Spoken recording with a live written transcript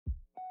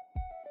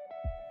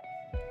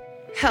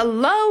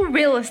Hello,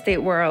 real estate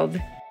world.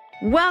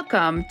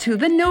 Welcome to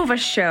the Nova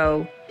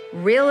Show,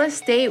 Real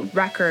Estate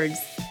Records.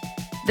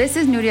 This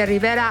is Nuria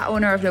Rivera,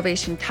 owner of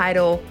Novation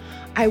Title.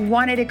 I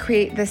wanted to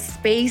create the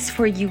space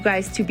for you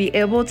guys to be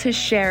able to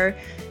share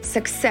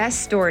success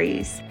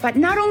stories, but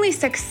not only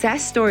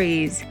success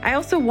stories. I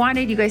also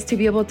wanted you guys to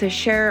be able to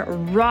share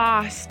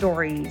raw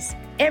stories.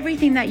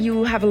 Everything that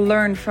you have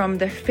learned from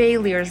the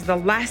failures, the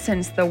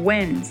lessons, the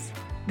wins.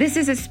 This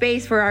is a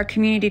space for our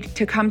community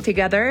to come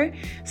together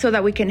so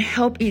that we can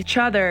help each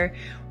other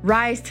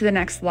rise to the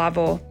next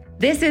level.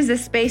 This is a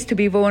space to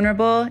be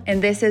vulnerable,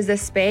 and this is a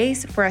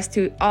space for us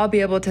to all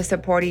be able to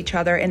support each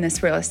other in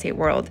this real estate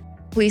world.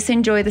 Please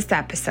enjoy this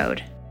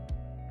episode.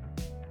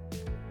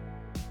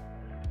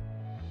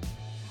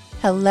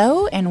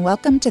 Hello and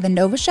welcome to the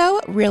Nova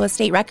Show, Real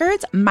Estate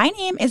Records. My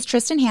name is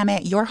Tristan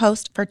Hammett, your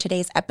host for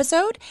today's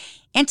episode.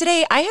 And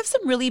today I have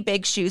some really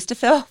big shoes to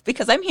fill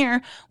because I'm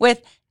here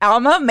with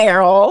Alma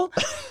Merrill.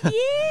 Yeah.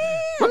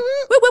 Woo,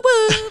 woo,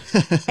 woo.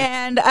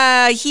 And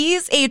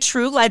he's a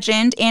true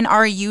legend in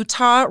our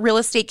Utah real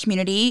estate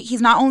community.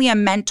 He's not only a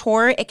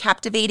mentor, a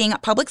captivating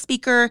public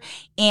speaker,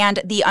 and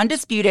the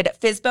undisputed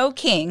FSBO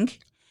King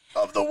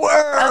of the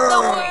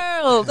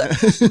world.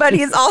 But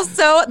he's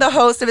also the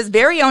host of his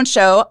very own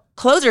show,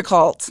 Clozer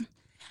Cult.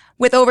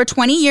 With over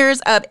 20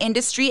 years of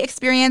industry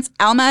experience,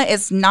 Alma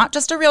is not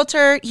just a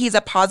realtor, he's a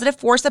positive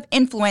force of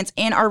influence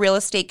in our real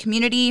estate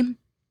community.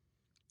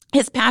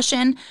 His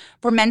passion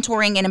for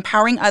mentoring and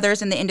empowering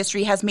others in the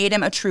industry has made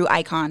him a true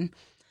icon.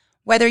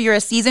 Whether you're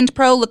a seasoned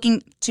pro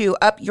looking to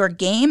up your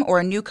game or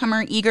a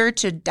newcomer eager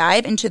to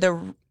dive into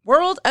the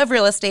world of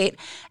real estate,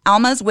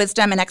 Alma's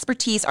wisdom and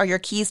expertise are your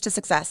keys to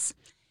success.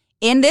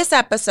 In this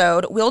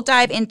episode, we'll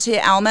dive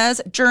into Alma's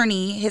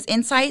journey, his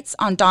insights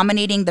on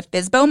dominating the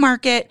FSBO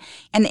market,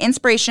 and the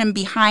inspiration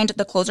behind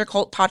the Clozer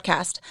Cult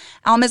podcast.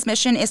 Alma's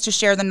mission is to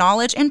share the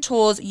knowledge and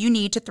tools you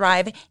need to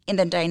thrive in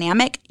the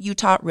dynamic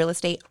Utah real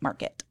estate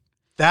market.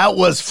 That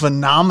was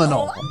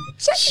phenomenal.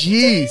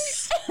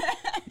 Jeez.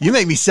 You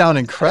make me sound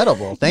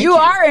incredible. Thank you. You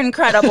are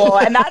incredible.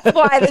 And that's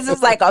why this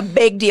is like a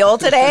big deal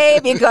today,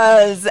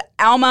 because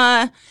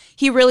Alma,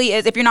 he really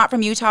is. If you're not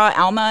from Utah,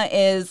 Alma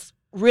is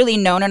really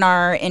known in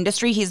our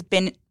industry. He's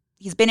been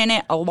in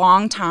it a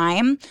long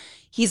time.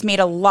 He's made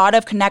a lot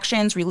of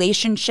connections,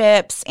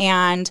 relationships,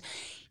 and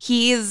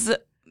he's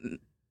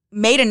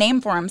made a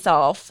name for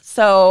himself.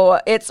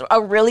 So it's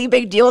a really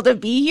big deal to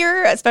be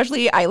here,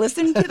 especially I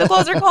listen to the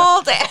Clozer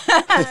Cult.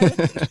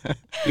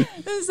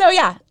 So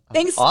yeah,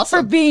 thanks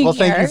for being here. Well,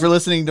 thank you for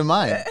listening to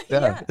mine.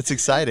 Yeah. It's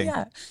exciting.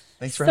 Yeah.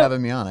 Thanks for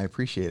having me on. I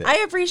appreciate it. I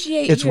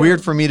appreciate It's you.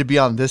 weird for me to be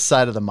on this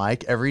side of the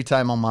mic. Every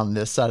time I'm on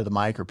this side of the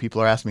mic or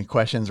people are asking me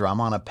questions or I'm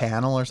on a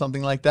panel or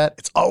something like that,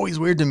 it's always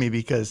weird to me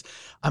because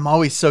I'm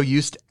always so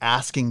used to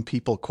asking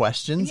people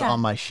questions on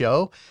my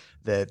show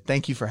that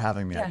thank you for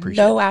having me. I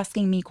appreciate it. No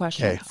asking me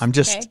questions. Okay, I'm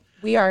just... Okay.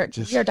 We are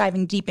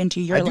diving deep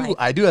into your life.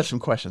 I do have some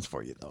questions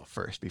for you, though,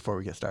 first, before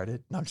we get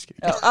started. No, I'm just kidding.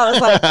 Oh, I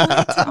was like,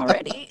 what?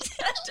 Already?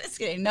 Just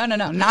kidding. No,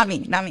 not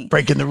me.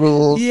 Breaking the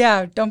rules.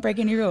 Yeah, don't break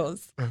any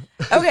rules.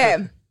 Okay.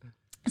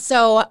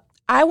 So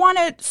I want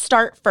to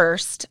start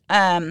first.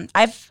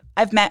 I've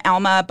met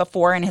Alma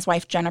before and his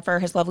wife Jennifer,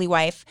 his lovely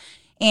wife,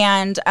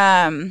 and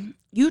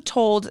you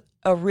told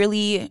a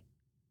really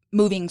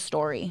moving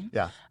story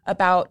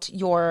about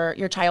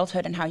your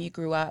childhood and how you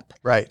grew up.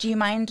 Right. Do you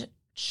mind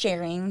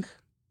sharing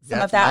some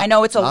of that? I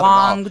know it's a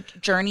long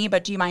journey,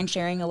 but do you mind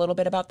sharing a little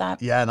bit about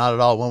that? Yeah, not at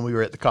all. When we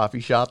were at the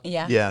coffee shop.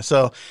 Yeah.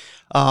 So,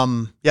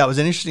 it was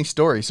an interesting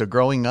story. So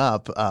growing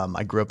up,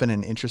 I grew up in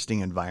an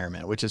interesting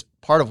environment, which is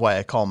part of why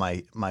I call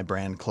my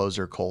brand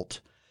Clozer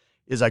Cult,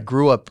 is I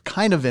grew up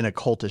kind of in a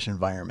cultish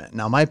environment.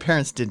 Now, my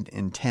parents didn't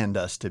intend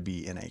us to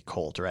be in a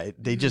cult, right?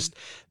 They just,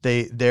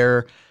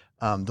 the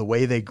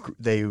way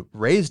they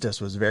raised us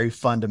was very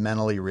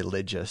fundamentally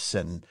religious.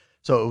 And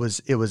so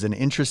it was an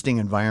interesting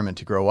environment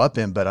to grow up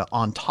in. But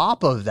on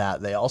top of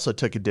that, they also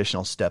took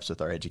additional steps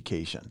with our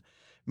education,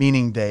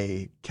 meaning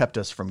they kept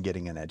us from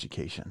getting an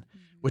education,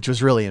 which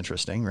was really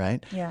interesting,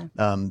 right? Yeah.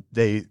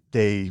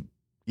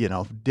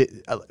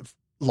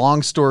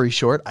 Long story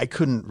short, I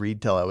couldn't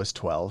read till I was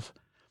 12.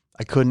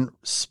 I couldn't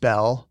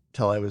spell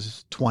till I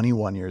was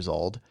 21 years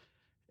old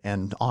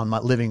and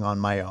living on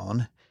my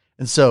own.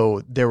 And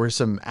so there were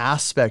some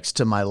aspects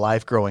to my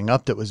life growing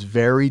up that was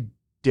very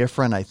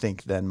different, I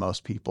think, than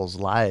most people's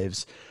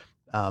lives.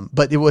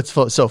 But what's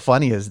so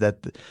funny is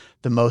that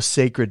the most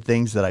sacred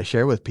things that I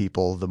share with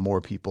people, the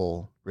more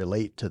people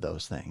relate to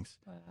those things.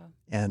 Wow.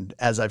 And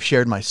as I've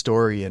shared my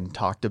story and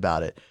talked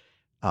about it,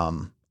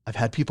 I've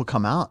had people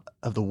come out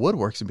of the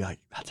woodworks and be like,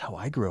 that's how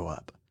I grew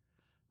up.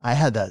 I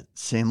had that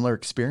similar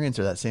experience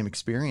or that same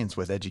experience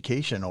with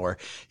education or,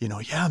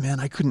 yeah, man,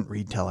 I couldn't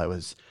read till I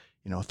was,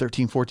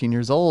 13, 14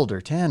 years old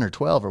or 10 or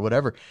 12 or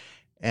whatever.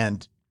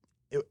 And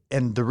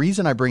the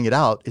reason I bring it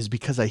out is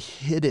because I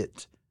hid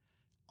it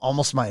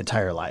almost my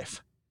entire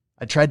life.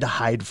 I tried to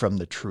hide from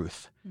the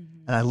truth.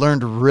 Mm-hmm. And I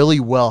learned really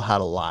well how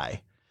to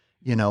lie.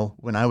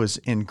 When I was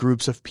in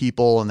groups of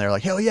people and they're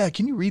like, hell yeah,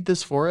 can you read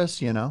this for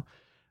us?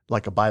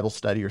 Like a Bible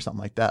study or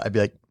something like that. I'd be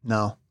like,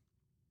 no,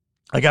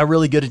 I got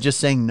really good at just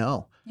saying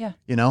no. Yeah.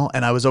 You know,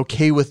 and I was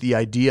okay with the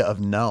idea of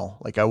no,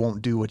 like I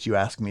won't do what you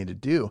ask me to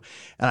do.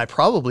 And I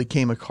probably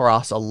came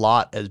across a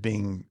lot as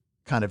being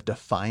kind of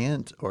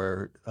defiant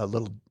or a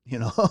little, you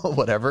know,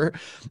 whatever,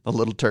 a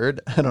little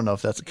turd. I don't know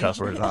if that's a cuss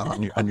word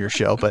on your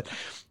show, but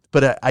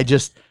I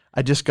just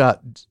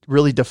got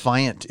really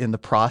defiant in the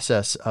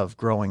process of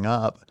growing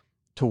up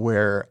to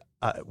where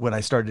when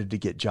I started to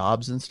get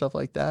jobs and stuff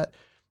like that,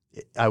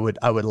 I would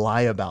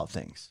lie about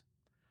things.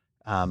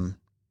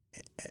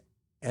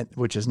 And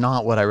which is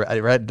not what I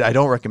read. I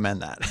don't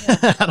recommend that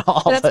at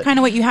all. But that's kind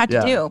of what you had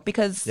to do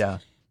because yeah.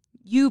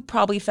 you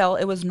probably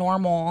felt it was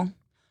normal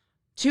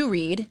to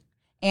read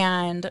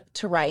and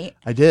to write.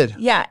 I did.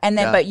 Yeah. And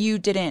then, but you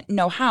didn't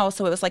know how.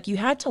 So it was like you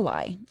had to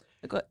lie.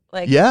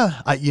 Like,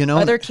 yeah.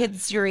 Other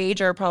kids your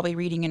age are probably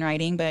reading and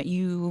writing, but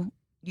you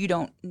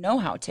don't know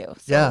how to. So.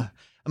 Yeah.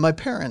 And my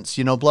parents,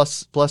 you know,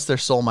 bless their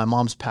soul. My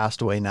mom's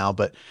passed away now,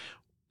 but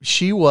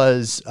she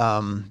was,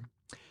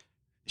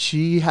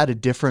 she had a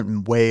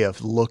different way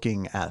of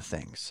looking at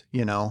things.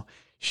 You know,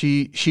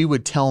 she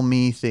would tell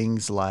me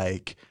things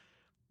like,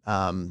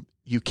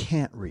 you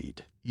can't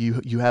read.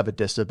 You have a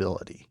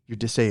disability. You're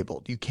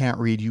disabled. You can't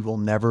read. You will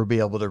never be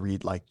able to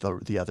read like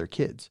the other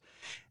kids.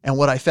 And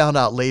what I found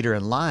out later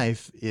in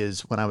life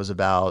is when I was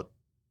about,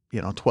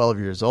 12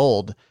 years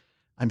old,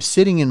 I'm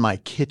sitting in my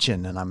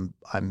kitchen and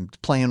I'm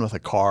playing with a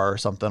car or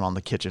something on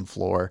the kitchen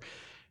floor.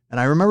 And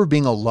I remember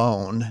being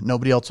alone.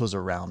 Nobody else was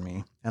around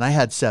me. And I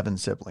had 7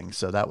 siblings,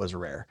 so that was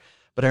rare.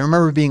 But I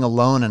remember being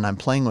alone and I'm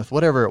playing with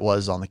whatever it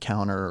was on the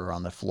counter or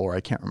on the floor.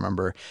 I can't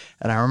remember.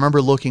 And I remember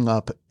looking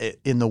up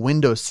in the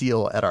window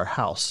sill at our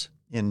house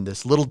in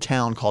this little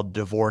town called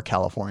Devore,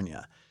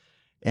 California.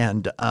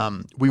 And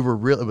it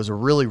was a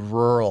really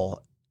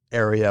rural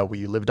area where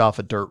you lived off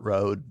a dirt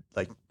road,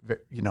 like,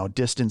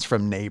 distance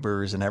from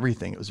neighbors and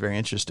everything. It was very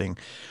interesting.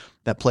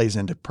 That plays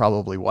into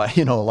probably why,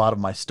 a lot of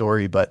my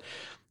story. But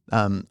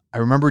I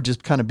remember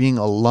just kind of being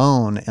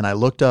alone and I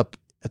looked up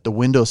at the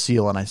window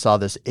sill and I saw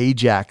this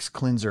Ajax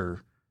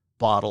cleanser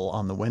bottle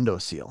on the window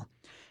sill.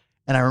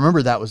 And I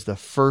remember that was the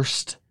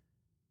first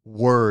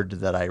word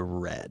that I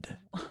read.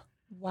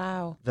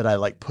 Wow. That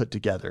I put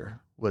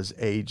together was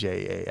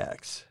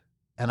AJAX.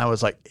 And I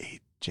was like,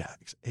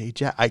 Ajax.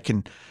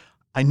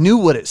 I knew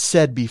what it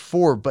said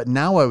before, but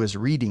now I was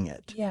reading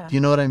it. Yeah. Do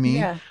you know what I mean?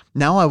 Yeah.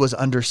 Now I was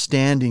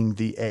understanding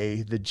the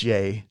A, the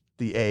J,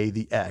 the A,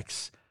 the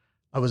X.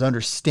 I was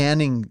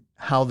understanding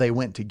how they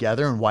went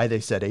together and why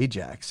they said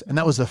Ajax. And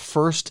that was the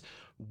first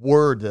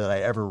word that I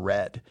ever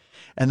read.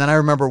 And then I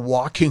remember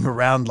walking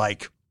around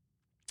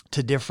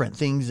to different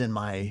things in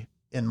my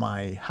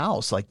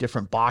house, like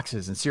different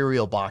boxes and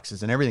cereal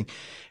boxes and everything,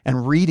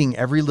 and reading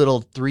every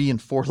little 3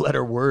 and 4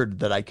 letter word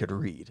that I could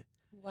read.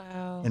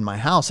 Wow. In my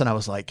house. And I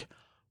was like,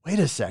 wait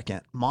a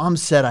second. Mom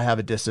said I have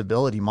a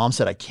disability. Mom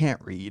said I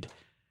can't read.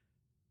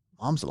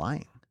 Mom's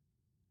lying.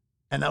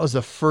 And that was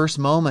the first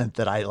moment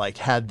that I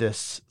had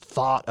this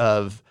thought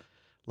of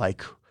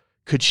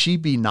could she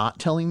be not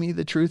telling me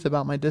the truth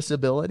about my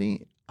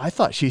disability? I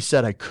thought she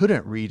said I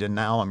couldn't read and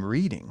now I'm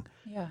reading.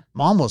 Yeah.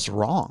 Mom was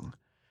wrong.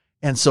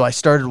 And so I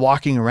started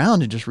walking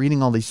around and just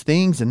reading all these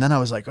things. And then I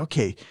was like,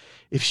 okay,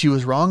 if she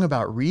was wrong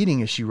about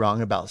reading, is she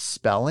wrong about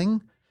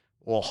spelling?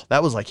 Well,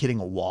 that was like hitting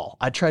a wall.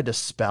 I tried to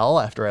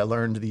spell after I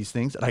learned these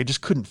things and I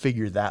just couldn't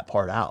figure that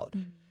part out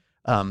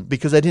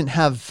because I didn't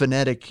have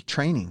phonetic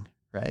training,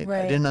 right?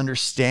 I didn't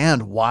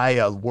understand why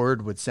a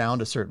word would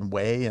sound a certain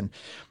way. And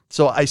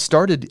so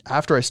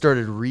after I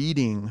started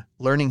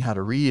learning how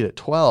to read at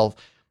 12,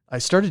 I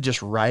started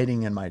just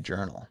writing in my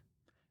journal.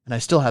 And I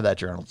still have that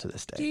journal to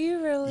this day. Do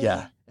you really?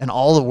 Yeah. And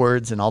all the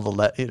words and all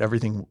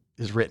everything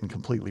is written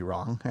completely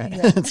wrong. Right?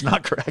 Yeah. It's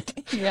not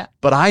correct. Yeah.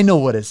 But I know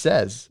what it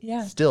says.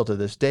 Yeah. Still to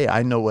this day,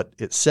 I know what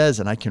it says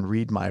and I can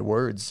read my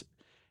words.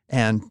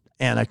 And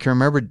I can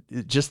remember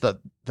just the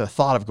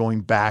thought of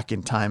going back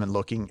in time and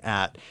looking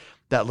at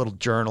that little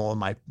journal and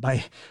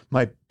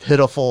my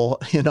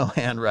pitiful,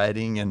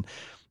 handwriting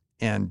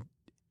and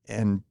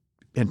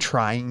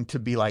trying to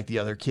be like the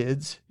other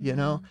kids,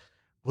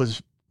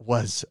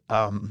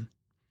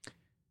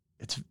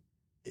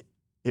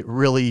 it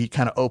really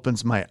kind of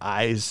opens my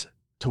eyes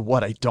to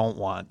what I don't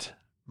want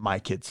my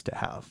kids to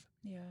have,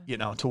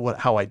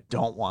 how I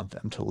don't want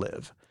them to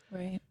live.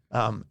 Right.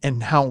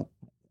 And how,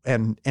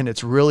 and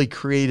it's really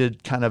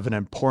created kind of an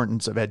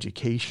importance of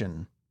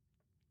education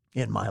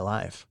in my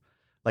life.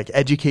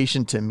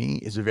 Education to me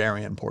is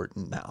very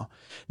important now.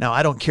 Now,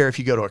 I don't care if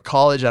you go to a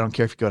college. I don't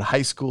care if you go to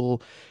high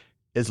school.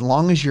 As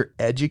long as you're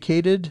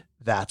educated,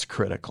 that's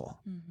critical.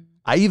 Mm-hmm.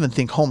 I even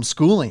think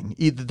homeschooling,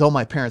 even though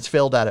my parents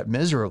failed at it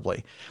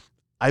miserably,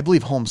 I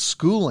believe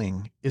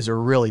homeschooling is a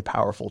really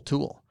powerful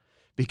tool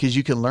because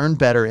you can learn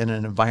better in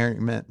an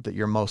environment that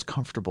you're most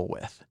comfortable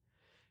with.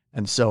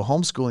 And so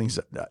homeschooling is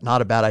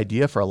not a bad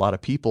idea for a lot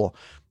of people.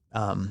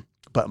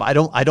 But I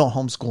don't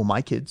homeschool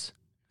my kids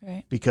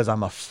because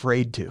I'm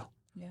afraid to.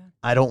 Yeah.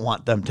 I don't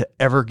want them to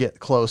ever get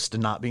close to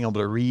not being able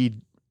to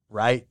read,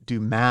 write, do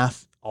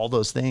math, all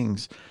those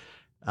things.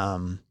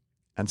 And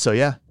so,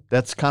 yeah,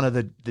 that's kind of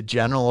the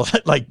general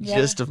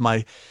gist of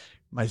my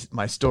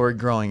my story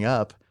growing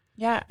up.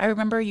 Yeah, I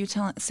remember you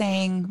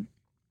saying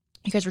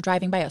you guys were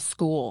driving by a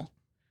school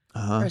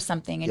or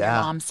something, and your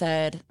mom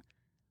said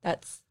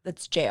that's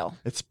jail.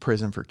 It's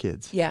prison for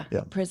kids. Yeah,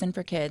 prison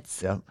for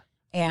kids. Yeah,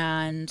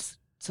 and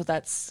so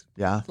that's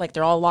like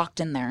they're all locked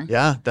in there.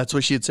 Yeah, that's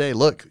what she'd say.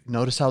 Look,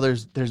 notice how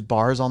there's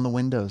bars on the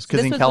windows,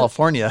 because in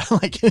California,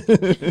 like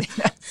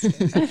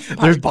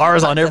there's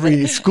bars on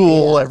every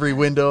school, every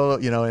window.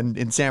 You know,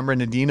 in San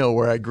Bernardino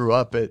where I grew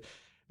up,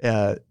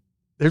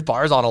 there's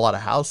bars on a lot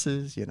of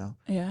houses. You know,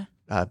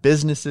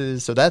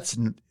 businesses. So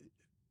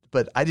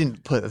but I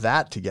didn't put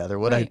that together.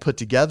 What I put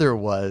together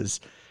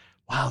was,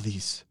 wow,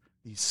 these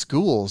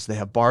schools, they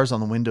have bars on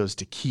the windows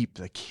to keep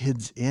the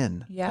kids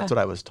in. Yeah. That's what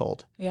I was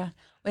told. Yeah.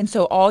 And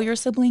so all your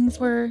siblings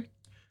were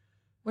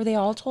they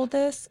all told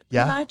this?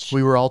 Much?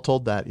 We were all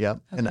told that. Yep.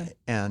 Okay.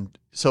 And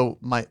so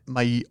my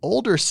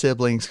older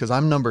siblings, because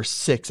I'm number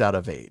 6 out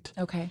of 8.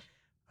 Okay. I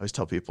always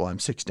tell people I'm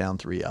 6 down,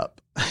 3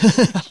 up.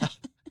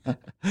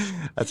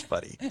 That's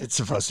funny. It's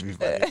supposed to be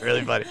funny. It's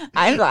really funny.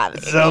 I'm glad.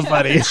 It's so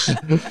funny.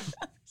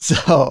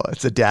 So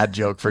it's a dad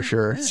joke for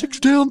sure. 6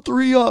 down,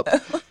 3 up.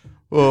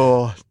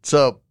 Oh,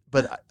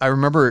 but I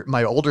remember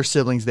my older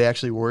siblings, they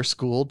actually were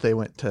schooled. They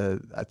went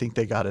to, I think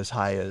they got as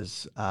high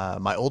as,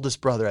 my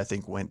oldest brother, I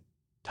think, went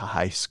to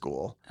high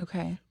school.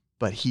 Okay.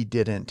 But he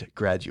didn't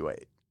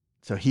graduate.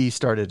 So he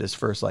started his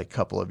first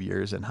couple of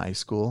years in high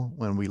school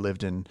when we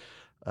lived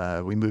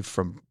we moved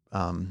from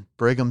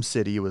Brigham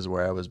City was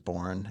where I was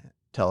born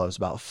till I was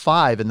about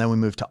 5. And then we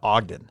moved to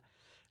Ogden.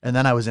 And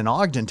then I was in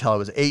Ogden till I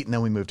was 8. And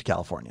then we moved to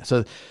California.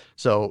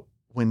 So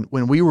when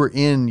we were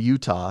in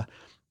Utah,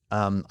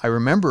 I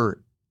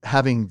remember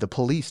having the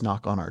police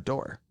knock on our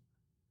door.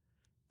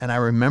 And I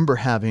remember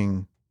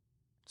having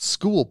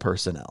school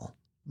personnel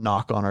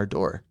knock on our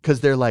door because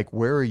they're like,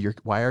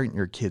 why aren't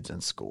your kids in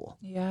school?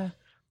 Yeah.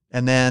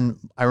 And then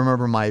I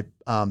remember my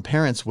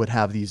parents would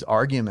have these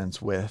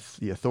arguments with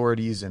the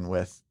authorities and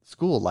with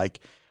school, like,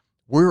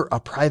 we're a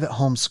private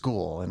home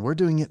school and we're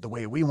doing it the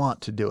way we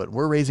want to do it.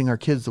 We're raising our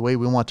kids the way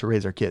we want to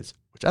raise our kids,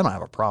 which I don't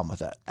have a problem with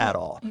that at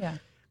all. Yeah.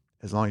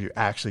 As long as you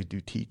actually do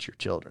teach your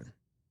children.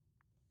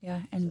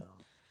 Yeah. And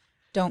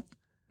don't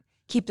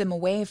keep them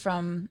away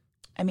from,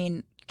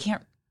 you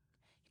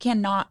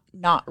cannot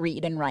not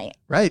read and write.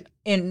 Right.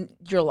 In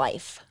your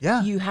life.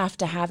 Yeah. You have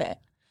to have it.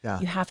 Yeah.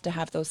 You have to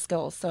have those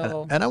skills.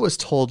 So. And I was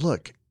told,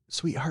 look,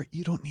 sweetheart,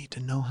 you don't need to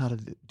know how to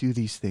do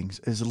these things.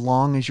 As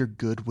long as you're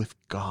good with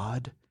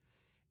God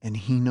and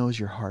he knows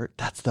your heart,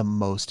 that's the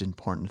most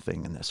important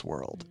thing in this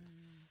world.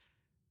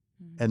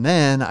 Mm-hmm. And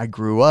then I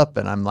grew up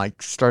and I'm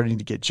starting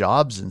to get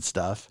jobs and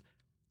stuff.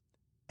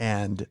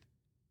 And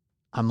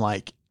I'm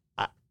like,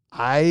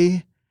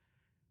 I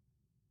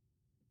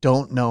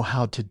don't know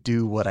how to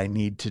do what I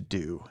need to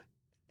do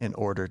in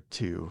order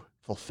to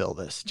fulfill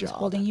this job. It's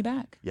holding you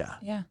back. Yeah.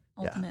 Yeah.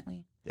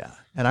 Ultimately. Yeah.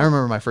 And I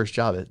remember my first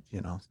job at,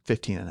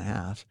 15 and a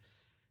half.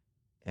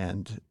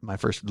 And my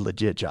first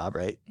legit job,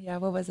 right? Yeah.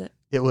 What was it?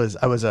 I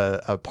was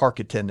a park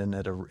attendant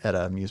at an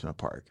amusement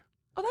park.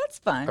 Oh, that's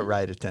fun. A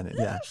ride attendant.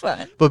 That's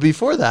fun. But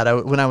before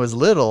that, when I was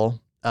little,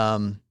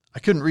 I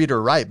couldn't read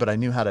or write, but I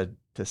knew how to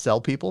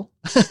sell people.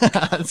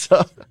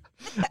 So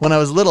when I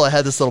was little, I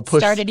had this little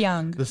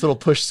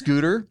push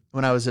scooter.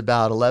 When I was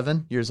about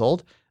 11 years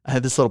old, I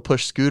had this little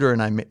push scooter,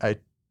 and I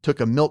took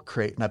a milk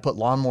crate and I put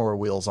lawnmower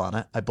wheels on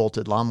it. I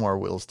bolted lawnmower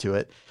wheels to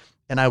it,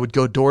 and I would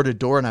go door to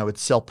door and I would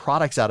sell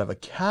products out of a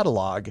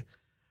catalog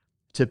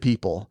to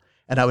people,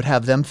 and I would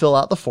have them fill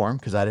out the form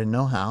because I didn't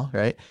know how,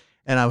 right?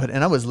 And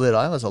I was little.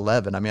 I was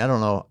 11. I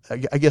don't know.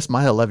 I guess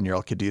my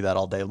 11-year-old could do that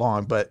all day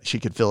long, but she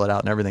could fill it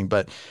out and everything.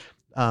 But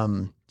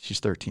she's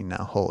 13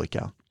 now. Holy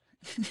cow.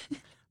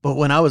 But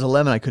when I was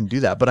 11, I couldn't do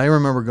that. But I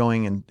remember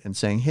going and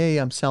saying, hey,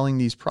 I'm selling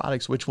these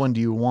products. Which one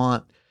do you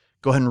want?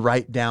 Go ahead and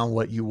write down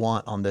what you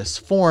want on this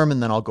form,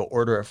 and then I'll go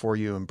order it for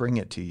you and bring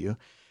it to you.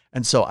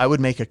 And so I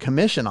would make a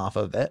commission off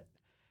of it.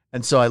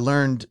 And so I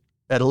learned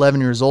at 11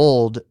 years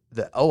old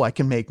that, I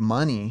can make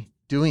money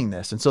doing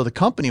this. And so the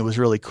company was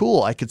really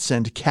cool. I could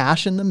send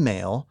cash in the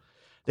mail.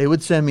 They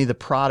would send me the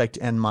product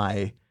and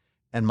my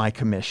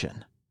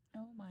commission.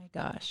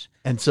 Gosh.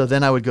 And so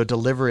then I would go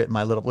deliver it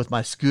with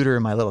my scooter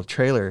and my little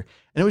trailer.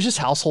 And it was just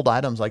household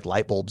items like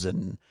light bulbs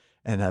and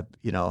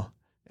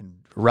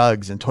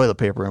rugs and toilet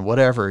paper and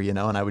whatever, and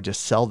I would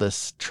just sell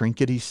this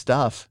trinkety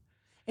stuff.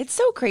 It's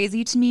so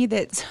crazy to me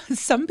that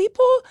some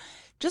people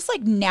just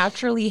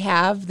naturally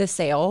have the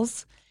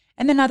sales,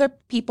 and then other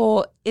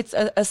people, it's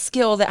a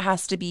skill that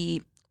has to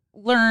be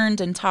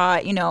learned and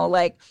taught,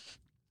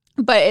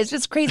 but it's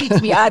just crazy to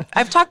me.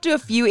 I've talked to a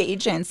few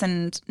agents,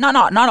 and not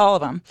all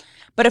of them,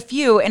 but a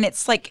few, and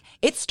it's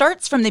it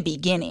starts from the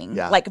beginning,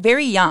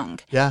 very young.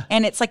 Yeah.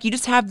 And it's you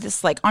just have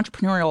this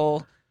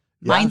entrepreneurial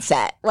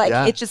mindset.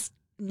 It just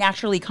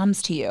naturally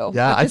comes to you.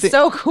 Yeah. It's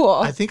so cool.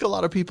 I think a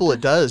lot of people it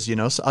does,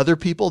 so other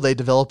people, they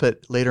develop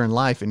it later in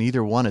life, and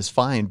either one is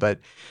fine. But,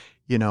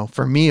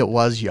 for me, it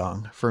was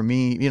young. For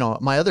me,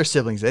 my other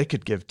siblings, they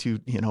could give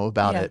two,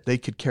 about it. They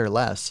could care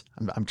less.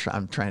 I'm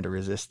trying to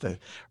resist the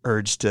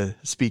urge to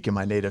speak in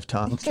my native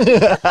tongue.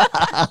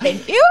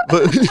 Thank you.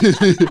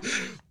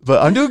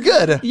 but I'm doing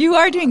good. You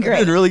are doing great.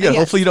 I'm doing really good. Yes,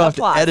 Hopefully you don't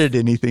applause. have to edit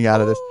anything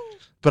out of this.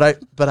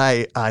 But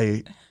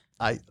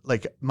I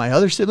like my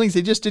other siblings,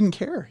 they just didn't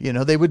care.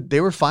 They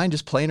were fine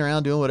just playing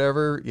around, doing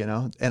whatever,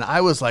 and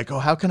I was like, oh,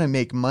 how can I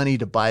make money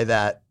to buy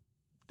that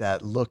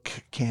Look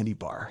candy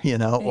bar,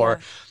 or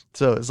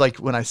so it's like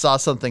when I saw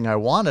something I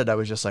wanted, I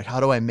was just like, how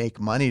do I make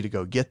money to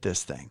go get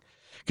this thing?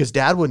 Because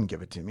dad wouldn't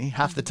give it to me.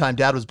 Half the time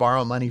dad was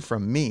borrowing money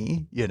from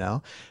me.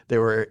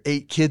 There were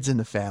 8 kids in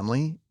the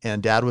family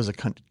and dad was a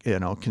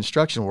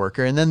construction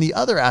worker. And then the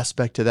other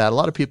aspect to that, a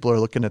lot of people are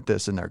looking at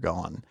this and they're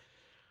going,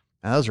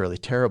 that was really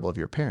terrible of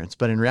your parents.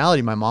 But in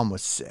reality, my mom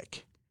was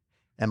sick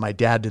and my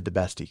dad did the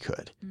best he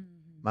could. Mm-hmm.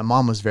 My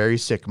mom was very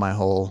sick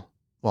not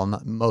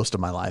most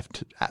of my life,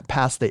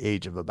 past the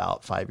age of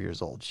about 5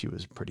 years old. She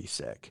was pretty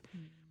sick.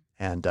 Mm-hmm.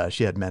 And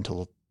she had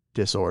mental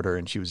disorder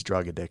and she was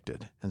drug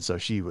addicted. And so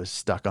she was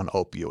stuck on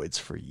opioids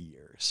for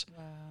years.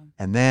 Wow.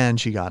 And then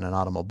she got in an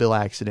automobile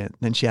accident.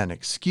 Then she had an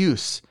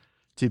excuse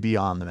to be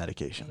on the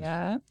medication.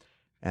 Yeah.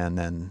 And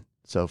then,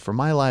 so for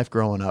my life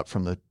growing up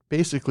from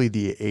basically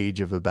the age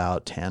of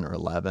about 10 or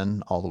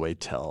 11 all the way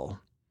till,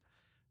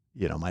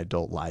 my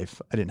adult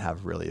life, I didn't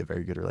have really a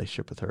very good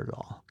relationship with her at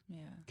all.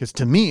 Yeah. Because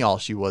to me, all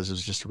she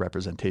was just a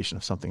representation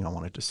of something I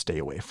wanted to stay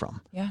away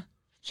from. Yeah.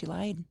 She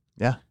lied.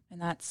 Yeah. And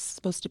that's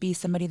supposed to be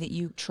somebody that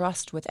you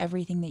trust with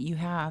everything that you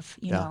have,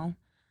 you know.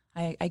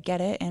 I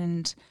get it.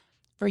 And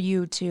for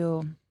you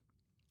to,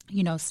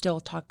 still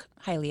talk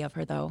highly of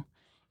her though.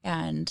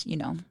 And,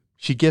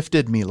 she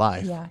gifted me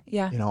life. Yeah.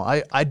 Yeah.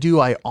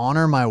 I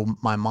honor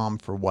my mom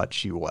for what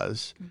she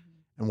was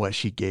and what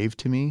she gave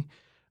to me,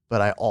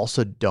 but I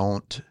also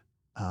don't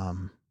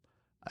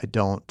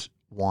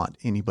want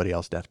anybody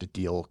else to have to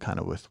deal kind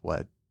of with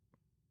what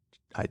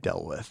I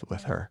dealt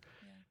with her.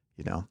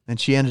 And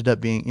she ended up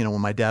being,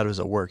 when my dad was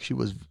at work, she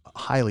was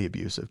highly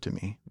abusive to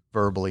me,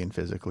 verbally and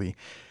physically.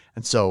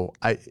 And so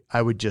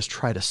I would just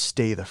try to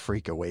stay the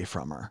freak away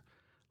from her.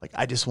 Like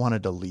I just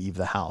wanted to leave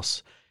the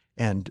house.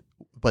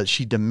 But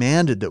she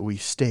demanded that we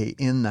stay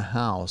in the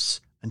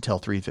house until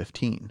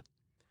 3:15.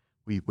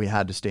 We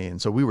had to stay in.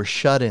 So we were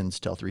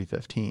shut-ins till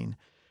 3:15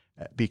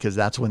 because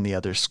that's when the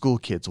other school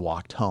kids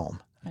walked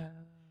home.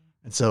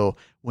 And so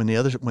when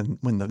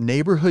the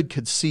neighborhood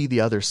could see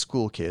the other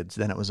school kids,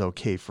 then it was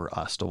okay for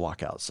us to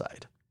walk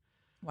outside.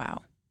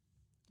 Wow.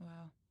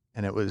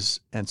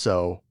 And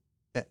so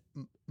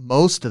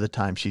most of the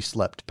time she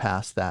slept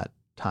past that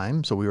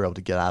time. So we were able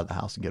to get out of the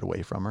house and get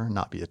away from her and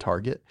not be a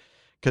target.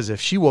 Because if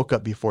she woke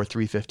up before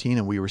 3:15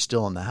 and we were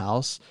still in the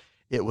house,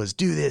 it was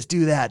do this,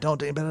 do that, don't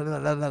do blah, blah,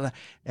 blah, blah, blah.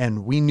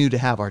 And we knew to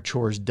have our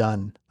chores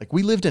done. Like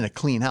we lived in a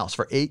clean house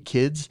for 8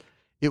 kids.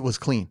 It was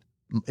clean.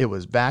 It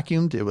was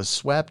vacuumed. It was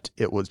swept.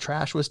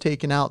 Trash was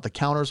taken out. The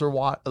counters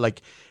were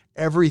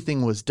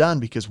everything was done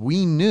because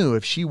we knew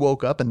if she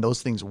woke up and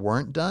those things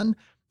weren't done,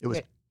 it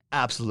was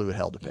absolute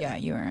hell to pay. Yeah,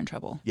 you were in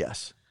trouble.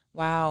 Yes.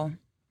 Wow.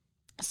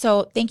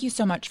 So thank you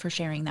so much for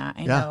sharing that.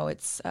 I know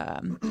it's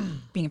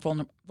being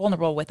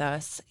vulnerable with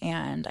us,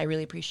 and I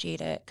really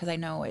appreciate it because I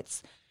know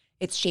it's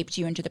shaped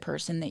you into the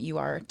person that you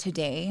are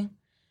today.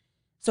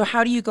 So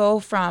how do you go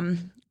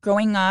from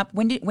growing up?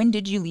 When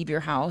did you leave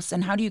your house,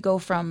 and how do you go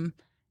from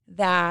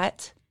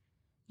that,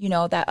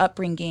 that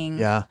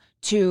upbringing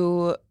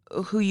to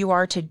who you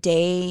are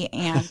today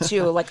and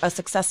to like a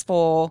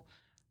successful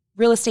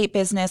real estate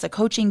business, a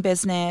coaching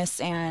business?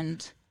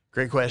 And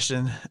great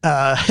question.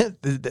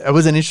 It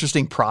was an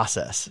interesting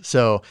process.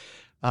 So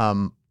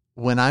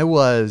when I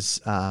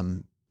was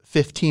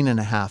 15 and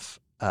a half,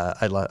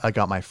 I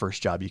got my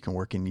first job. You can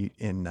work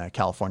in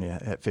California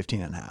at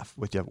 15 and a half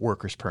with your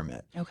worker's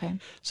permit. Okay.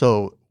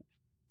 So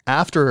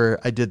after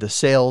I did the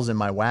sales in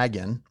my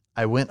wagon,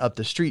 I went up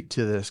the street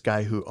to this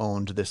guy who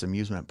owned this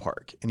amusement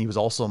park, and he was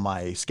also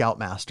my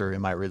scoutmaster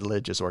in my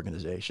religious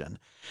organization.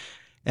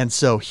 And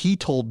so he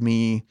told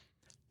me,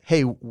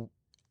 hey,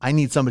 I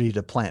need somebody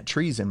to plant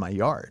trees in my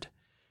yard.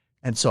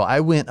 And so I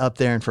went up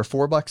there, and for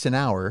 $4 an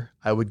hour,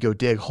 I would go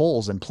dig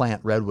holes and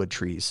plant redwood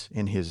trees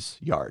in his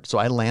yard. So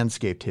I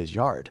landscaped his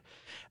yard,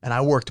 and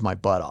I worked my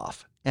butt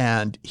off.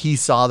 And he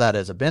saw that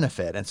as a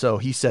benefit. And so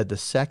he said, the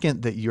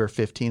second that you're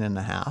 15 and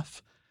a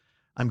half,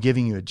 I'm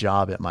giving you a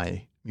job at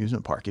my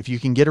amusement park. If you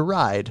can get a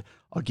ride,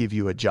 I'll give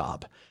you a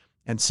job.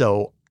 And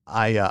so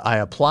I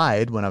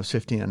applied when I was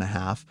 15 and a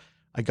half.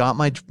 I got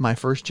my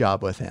first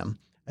job with him.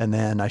 And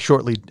then I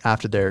shortly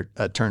after there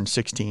turned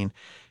 16.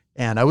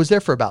 And I was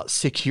there for about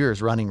 6 years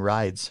running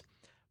rides.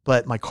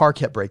 But my car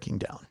kept breaking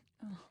down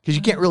because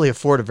you can't really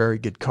afford a very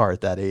good car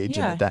at that age.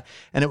 Yeah.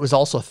 And it was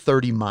also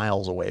 30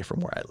 miles away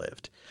from where I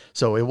lived.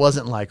 So it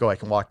wasn't like, I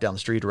can walk down the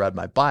street or ride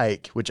my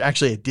bike, which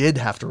actually I did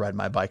have to ride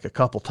my bike a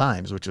couple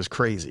times, which was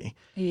crazy.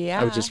 Yeah.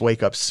 I would just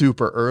wake up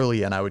super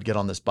early and I would get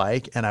on this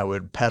bike and I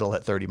would pedal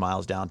at 30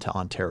 miles down to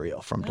Ontario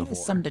from Devore. That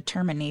is some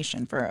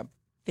determination for a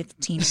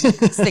 15,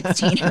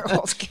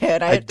 16-year-old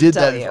kid. I did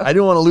tell that. you. I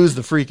didn't want to lose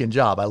the freaking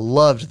job. I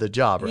loved the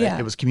job, right? Yeah.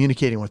 It was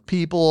communicating with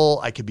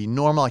people. I could be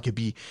normal.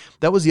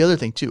 That was the other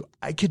thing too.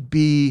 I could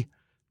be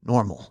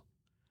normal.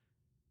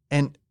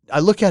 And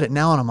I look at it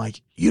now and I'm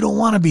like, you don't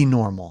want to be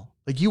normal.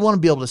 Like you want to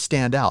be able to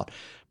stand out.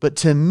 But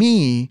to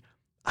me,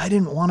 I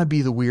didn't want to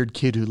be the weird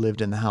kid who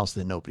lived in the house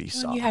that nobody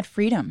saw. You had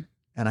freedom.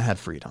 And I had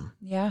freedom.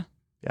 Yeah.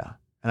 Yeah.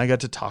 And I got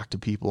to talk to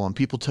people, and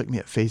people took me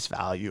at face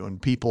value,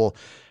 and people,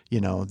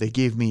 they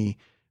gave me,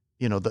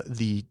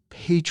 the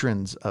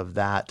patrons of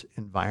that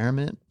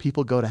environment,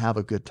 people go to have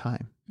a good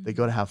time. They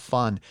go to have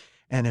fun.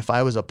 And if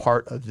I was a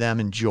part of them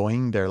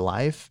enjoying their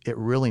life, it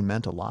really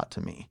meant a lot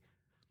to me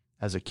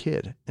as a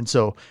kid. And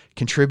so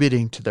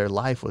contributing to their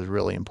life was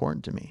really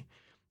important to me.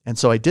 And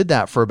so I did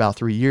that for about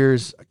 3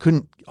 years. I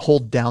couldn't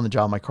hold down the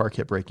job. My car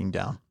kept breaking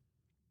down.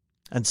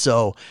 And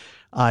so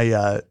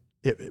I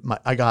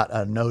got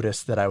a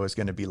notice that I was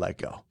going to be let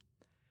go.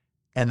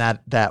 And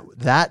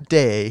that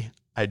day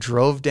I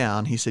drove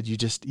down. He said,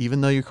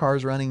 even though your car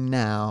is running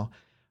now,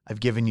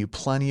 I've given you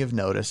plenty of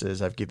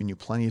notices. I've given you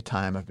plenty of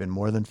time. I've been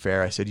more than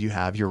fair. I said,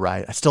 you're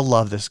right. I still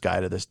love this guy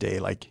to this day.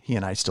 Like, he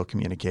and I still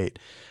communicate.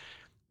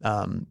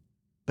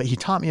 But he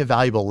taught me a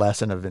valuable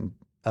lesson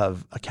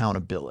of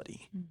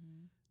accountability,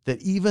 that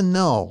even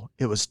though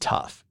it was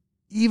tough,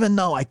 even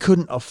though I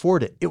couldn't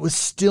afford it, it was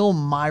still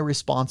my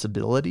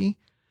responsibility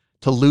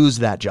to lose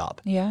that job.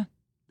 Yeah.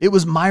 It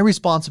was my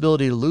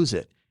responsibility to lose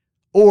it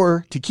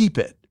or to keep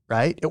it,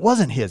 right? It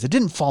wasn't his. It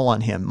didn't fall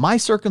on him. My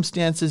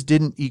circumstances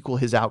didn't equal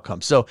his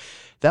outcome. So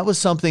that was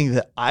something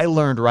that I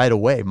learned right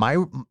away.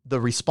 The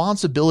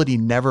responsibility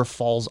never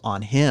falls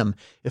on him.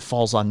 It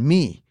falls on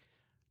me.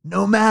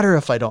 No matter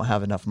if I don't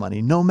have enough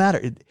money, no matter,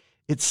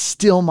 it's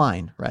still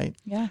mine, right?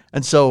 Yeah.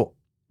 And so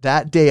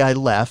that day I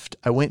left,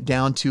 I went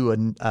down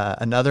to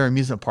another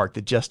amusement park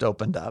that just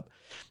opened up,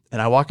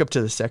 and I walk up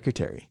to the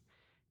secretary.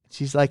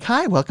 She's like,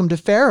 "Hi, welcome to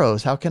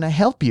Pharaoh's. How can I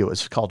help you?"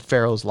 It's called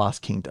Pharaoh's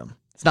Lost Kingdom.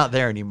 It's not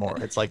there anymore.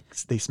 It's like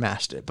they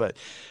smashed it, but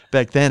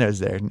back then it was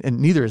there, and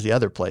neither is the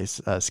other place,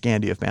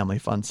 Scandia Family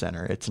Fun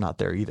Center. It's not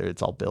there either.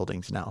 It's all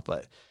buildings now,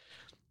 but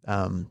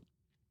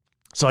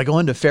so I go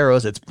into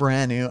Pharaoh's. It's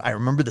brand new. I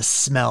remember the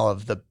smell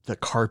of the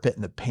carpet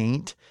and the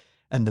paint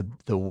and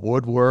the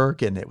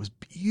woodwork, and it was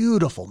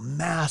beautiful,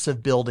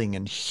 massive building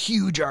and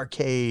huge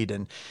arcade,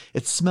 and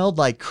it smelled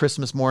like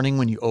Christmas morning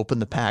when you open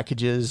the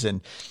packages,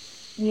 and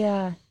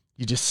yeah,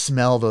 you just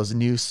smell those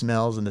new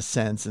smells and the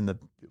scents and the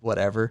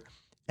whatever.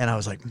 And I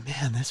was like,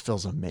 man, this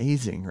feels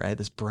amazing, right?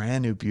 This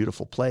brand new,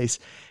 beautiful place.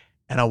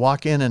 And I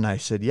walk in and I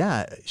said,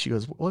 yeah. She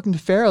goes, "Welcome to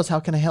Pharaoh's. How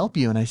can I help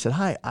you?" And I said,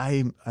 "Hi,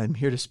 I'm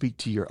here to speak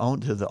to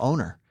the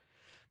owner."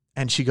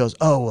 And she goes,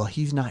 "Oh, well,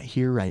 he's not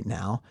here right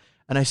now."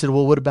 And I said,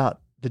 "Well, what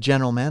about the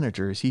general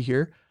manager? Is he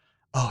here?"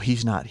 "Oh,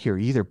 he's not here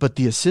either, but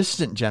the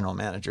assistant general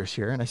manager is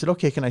here." And I said,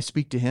 "Okay, can I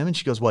speak to him?" And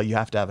she goes, "Well, you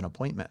have to have an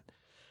appointment."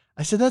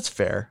 I said, "That's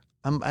fair.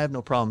 I have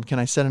no problem. Can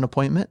I set an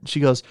appointment?" She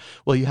goes,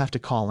 "Well, you have to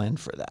call in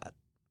for that."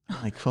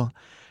 I'm like, well,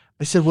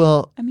 I said,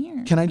 "Well, I'm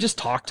here. Can I just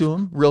talk to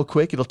him real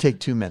quick? It'll take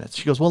 2 minutes."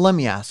 She goes, "Well, let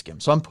me ask him."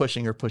 So I'm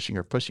pushing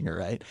her,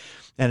 right?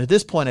 And at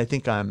this point, I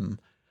think I'm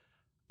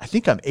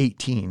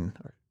 18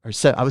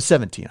 I was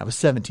 17. I was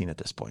 17 at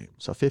this point.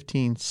 So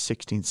 15,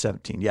 16,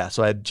 17. Yeah.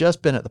 So I had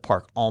just been at the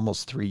park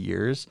almost 3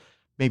 years,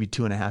 maybe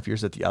 2.5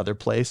 years at the other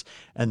place.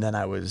 And then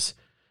I was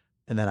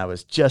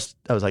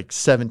like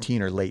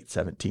 17 or late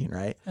 17,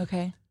 right?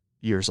 Okay.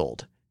 Years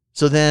old.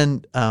 So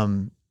then,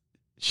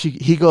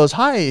 he goes,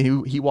 "Hi."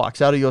 He walks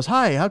out. He goes,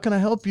 "Hi, how can I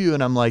help you?"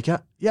 And I'm like,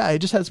 yeah, I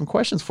just had some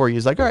questions for you.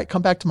 He's like, "All right,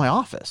 come back to my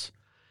office."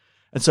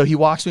 And so he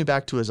walks me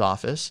back to his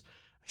office.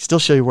 I still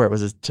show you where it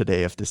was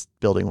today if this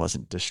building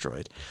wasn't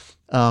destroyed.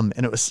 And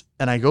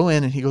I go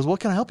in and he goes, "What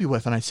can I help you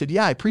with?" And I said,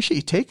 "Yeah, I appreciate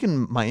you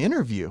taking my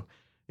interview."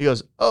 He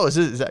goes, "Oh, is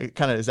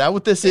that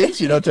what this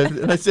is?"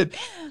 And I said,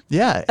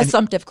 "Yeah."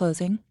 Assumptive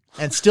closing.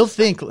 And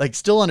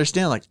still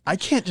understand, I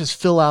can't just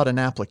fill out an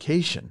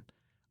application.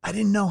 I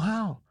didn't know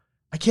how.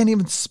 I can't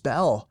even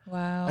spell.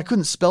 Wow. I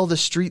couldn't spell the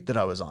street that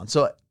I was on.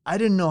 So I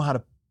didn't know how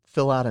to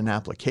fill out an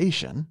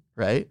application,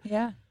 right?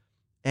 Yeah.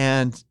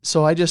 And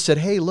so I just said,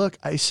 "Hey, look,"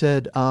 I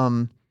said,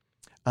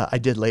 I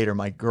did later.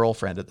 My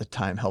girlfriend at the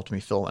time helped me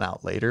fill it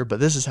out later, but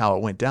this is how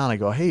it went down. I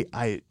go, "Hey,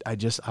 I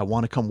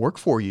want to come work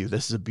for you.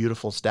 This is a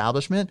beautiful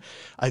establishment.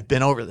 I've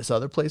been over at this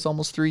other place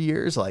almost 3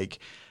 years."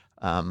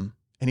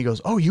 And he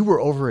goes, "Oh, you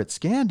were over at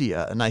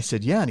Scandia." And I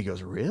said, "Yeah." And he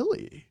goes,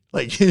 "Really?"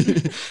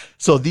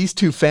 So these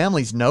two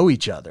families know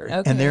each other,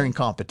 okay, and they're in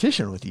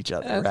competition with each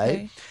other, okay,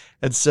 right?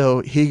 And so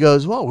he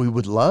goes, "Well, we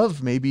would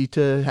love maybe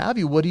to have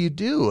you. What do you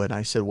do?" And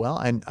I said, "Well,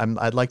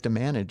 I'd like to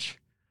manage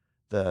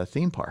the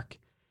theme park."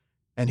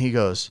 And he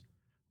goes,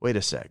 "Wait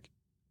a sec.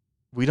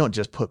 We don't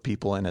just put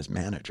people in as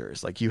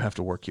managers. You have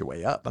to work your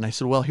way up." And I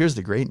said, "Well, here's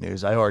the great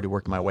news. I already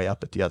worked my way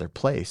up at the other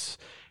place,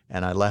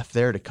 and I left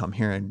there to come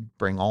here and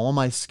bring all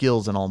my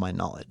skills and all my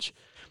knowledge."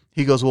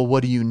 He goes, "Well,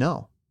 what do you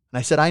know?" And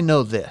I said, "I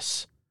know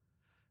this.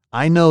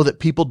 I know that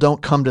people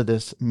don't come to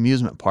this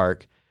amusement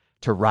park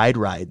to ride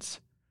rides,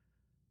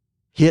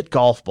 hit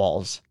golf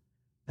balls,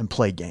 and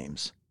play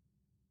games."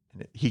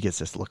 And he gets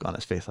this look on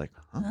his face like,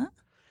 huh?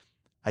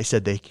 I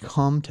said, "They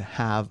come to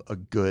have a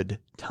good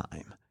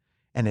time,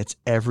 and it's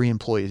every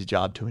employee's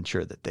job to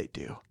ensure that they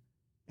do."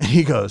 And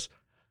he goes,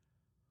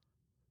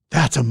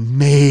 "That's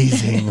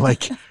amazing.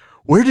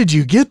 where did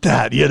you get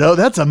that?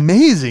 That's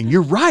amazing.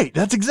 You're right.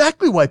 That's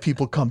exactly why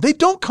people come. They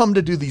don't come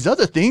to do these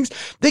other things.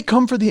 They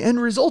come for the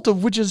end result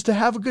of which is to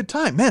have a good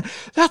time. Man,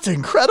 that's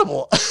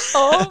incredible.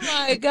 Oh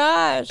my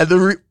gosh.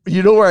 And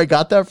you know where I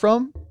got that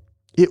from?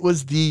 It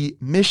was the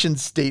mission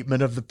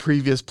statement of the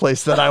previous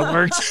place that I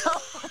worked.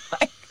 Oh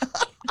my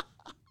God.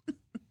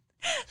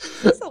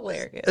 That's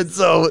hilarious. And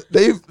so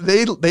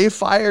they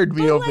fired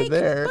me over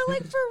there. But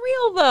like for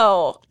real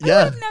though. Yeah.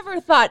 I would have never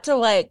thought to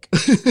like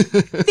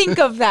think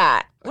of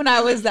that when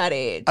I was that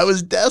age. I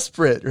was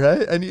desperate,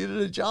 right? I needed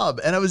a job.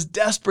 And I was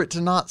desperate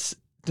to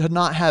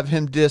not have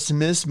him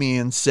dismiss me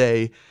and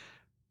say,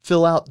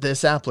 fill out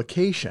this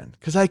application,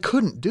 because I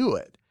couldn't do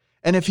it.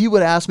 And if he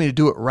would ask me to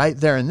do it right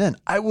there and then,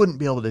 I wouldn't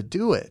be able to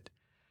do it.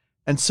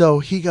 And so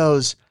he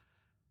goes,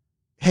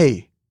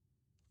 hey,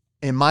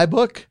 in my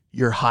book,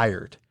 you're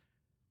hired.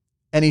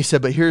 And he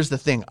said, but here's the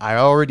thing. I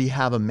already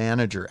have a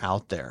manager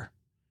out there.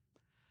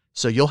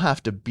 So you'll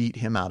have to beat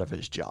him out of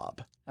his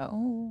job.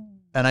 Oh.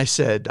 And I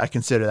said, I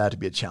consider that to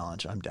be a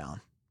challenge. I'm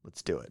down.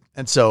 Let's do it.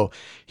 And so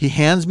he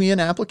hands me an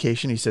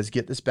application. He says,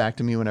 get this back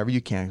to me whenever you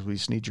can, because we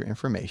just need your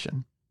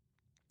information.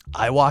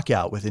 I walk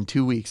out. Within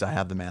 2 weeks, I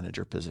have the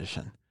manager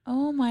position.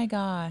 Oh my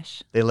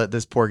gosh. They let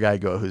this poor guy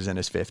go who's in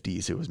his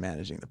 50s, who was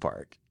managing the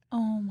park.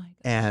 Oh my God.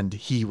 And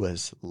he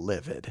was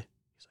livid.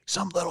 He's like,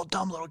 some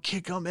dumb little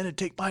kid come in and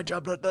take my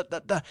job. Blah, blah, blah,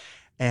 blah.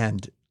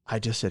 And I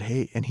just said,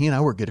 hey, and he and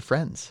I were good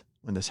friends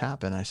when this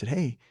happened. I said,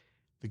 hey,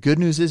 the good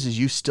news is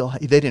you still,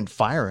 they didn't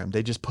fire him.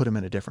 They just put him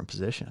in a different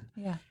position.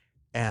 Yeah.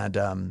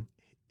 And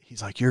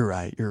he's like, you're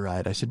right. You're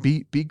right. I said,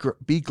 be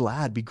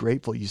glad, be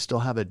grateful. You still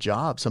have a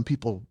job. Some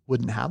people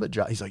wouldn't have a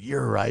job. He's like,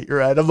 you're right. You're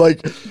right. I'm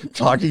like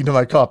talking to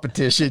my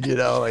competition,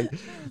 like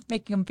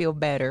making him feel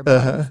better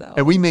about himself.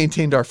 And we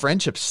maintained our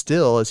friendship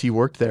still as he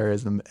worked there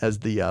as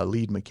the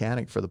lead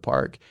mechanic for the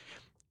park.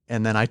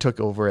 And then I took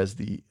over as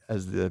the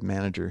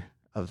manager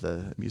of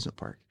the amusement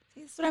park.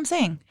 That's what I'm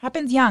saying.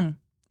 Happens young.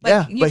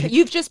 Like,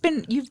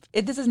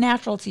 yeah, this is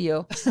natural to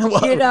you,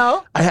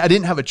 well, I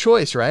didn't have a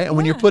choice, right? And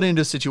when you're put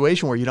into a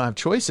situation where you don't have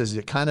choices,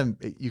 you kind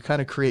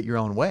of create your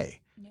own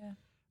way.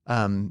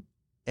 Yeah.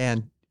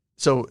 And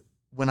so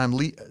when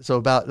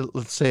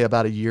let's say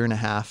about a year and a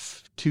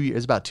half, 2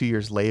 years, about 2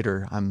 years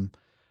later,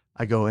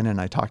 I go in and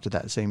I talk to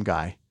that same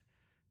guy,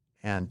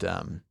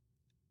 and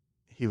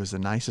he was the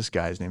nicest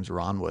guy. His name's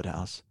Ron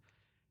Woodhouse,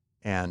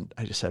 and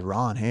I just said,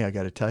 Ron, hey, I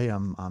got to tell you,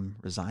 I'm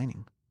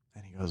resigning.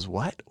 And he goes,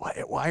 what?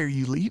 Why are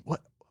you leaving?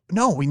 What?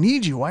 No, we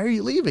need you. Why are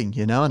you leaving?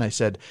 And I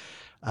said,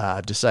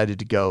 I've decided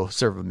to go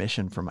serve a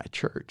mission for my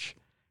church.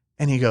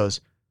 And he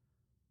goes,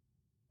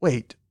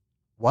 wait,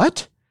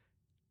 what?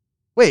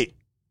 Wait,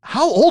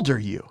 how old are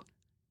you?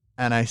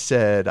 And I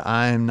said,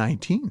 I'm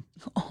 19,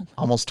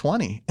 almost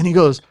 20. And he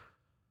goes,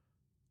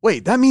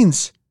 wait, that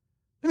means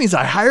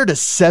I hired a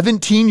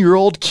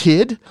 17-year-old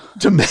kid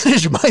to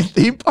manage my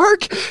theme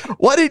park?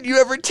 Why didn't you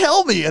ever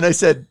tell me? And I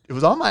said, it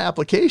was on my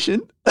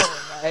application.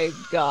 Oh my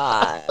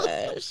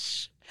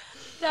gosh.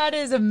 That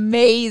is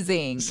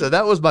amazing. So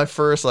that was my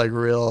first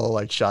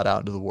real shot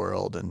out into the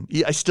world. And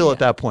I still at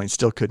that point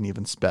still couldn't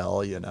even spell,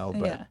 but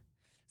yeah.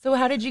 So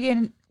how did you get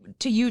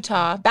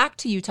back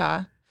to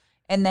Utah,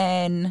 and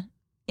then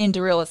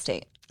into real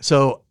estate?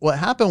 So what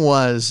happened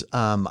was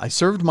I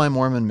served my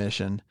Mormon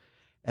mission.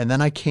 And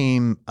then I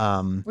came.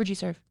 Where'd you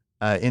serve?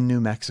 In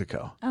New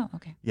Mexico. Oh,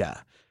 okay.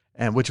 Yeah,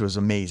 and which was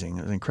amazing.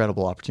 It was an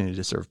incredible opportunity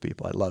to serve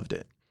people. I loved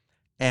it.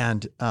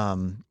 And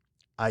then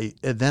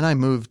I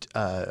moved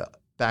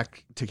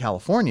back to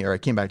California, or I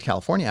came back to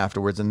California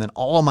afterwards. And then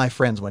all of my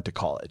friends went to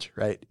college,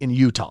 right, in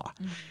Utah.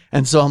 Mm-hmm.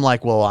 And so I'm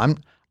like, well,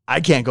 I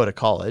can't go to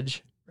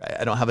college. Right?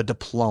 I don't have a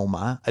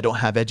diploma. I don't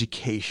have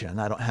education.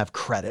 I don't have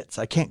credits.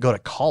 I can't go to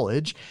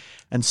college.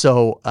 And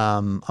so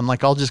I'm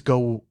like, I'll just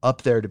go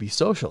up there to be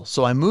social.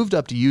 So I moved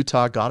up to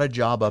Utah, got a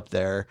job up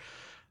there,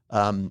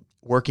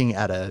 working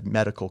at a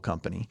medical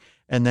company,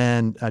 and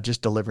then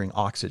just delivering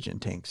oxygen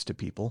tanks to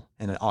people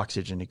and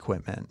oxygen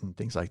equipment and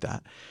things like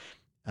that,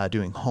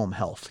 doing home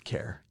health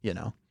care,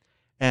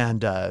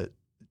 And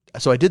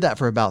so I did that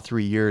for about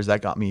 3 years.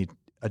 That got me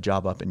a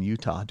job up in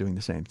Utah doing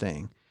the same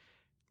thing.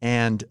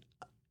 And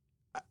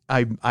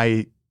I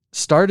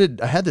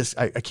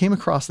came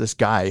across this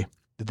guy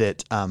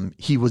that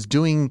he was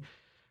doing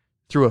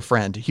through a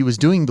friend. He was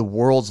doing the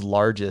world's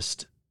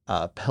largest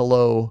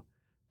pillow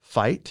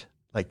fight,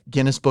 like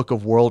Guinness Book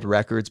of World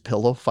Records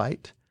pillow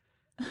fight.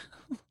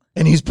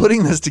 And he's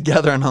putting this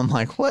together, and I'm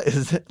like, what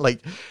is it?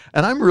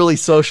 And I'm really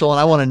social, and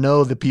I want to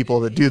know the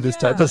people that do this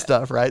type of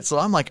stuff, right? So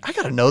I'm like, I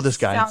got to know this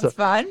guy. Sounds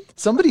fun.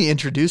 Somebody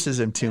introduces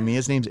him to me.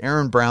 His name's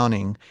Aaron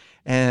Browning,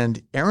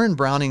 and Aaron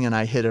Browning and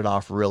I hit it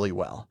off really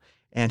well.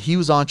 And he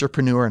was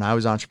entrepreneur and I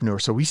was entrepreneur.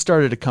 So we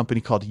started a company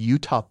called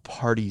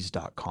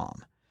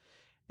UtahParties.com.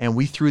 And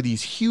we threw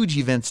these huge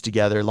events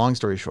together. Long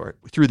story short,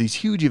 we threw these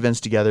huge events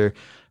together,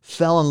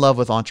 fell in love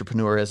with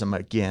entrepreneurism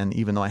again,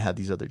 even though I had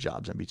these other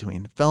jobs in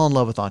between, fell in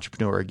love with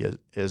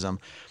entrepreneurism.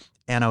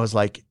 And I was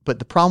like, but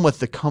the problem with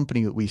the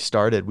company that we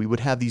started, we would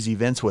have these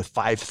events with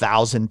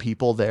 5,000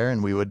 people there,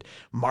 and we would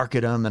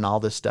market them and all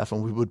this stuff.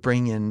 And we would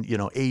bring in,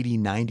 $80,000,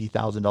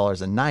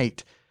 $90,000 a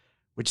night,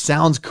 which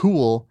sounds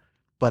cool.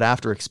 But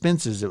after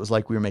expenses, it was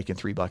like we were making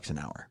 $3 an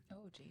hour. Oh,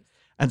 geez.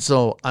 And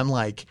so I'm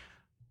like,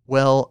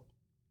 well,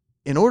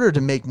 in order to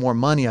make more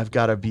money, I've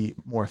got to be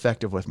more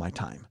effective with my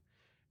time.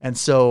 And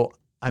so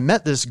I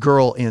met this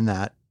girl in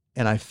that,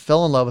 and I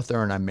fell in love with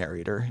her, and I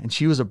married her. And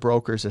she was a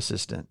broker's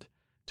assistant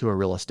to a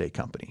real estate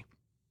company.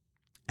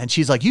 And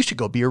she's like, you should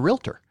go be a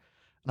realtor.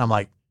 And I'm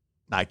like,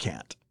 I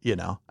can't,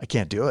 I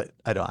can't do it.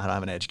 I don't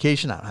have an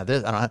education. I don't have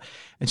this.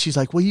 And she's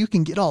like, well, you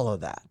can get all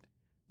of that.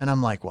 And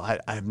I'm like, well,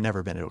 I've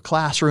never been to a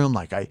classroom.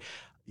 Like I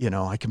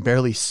can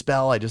barely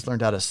spell. I just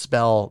learned how to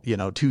spell,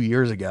 2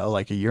 years ago,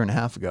 like a year and a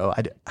half ago.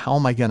 How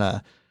am I going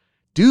to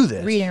do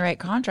this? Read and write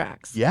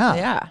contracts. Yeah.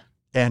 Yeah.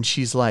 And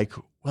she's like,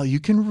 well,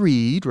 you can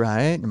read,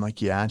 right? And I'm like,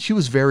 yeah. And she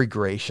was very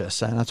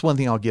gracious. And that's one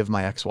thing I'll give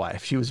my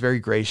ex-wife. She was very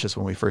gracious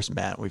when we first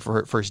met. We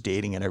were first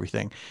dating and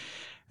everything.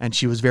 And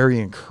she was very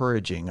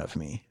encouraging of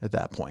me at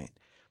that point.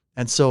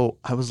 And so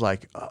I was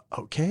like,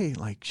 okay.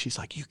 Like, she's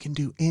like, you can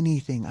do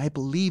anything. I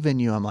believe in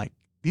you. I'm like,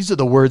 these are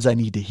the words I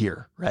need to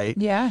hear, right?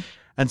 Yeah.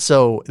 And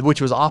so,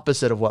 which was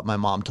opposite of what my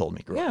mom told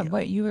me growing up. Yeah,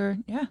 what you were,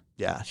 yeah.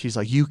 Yeah. She's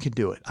like, you can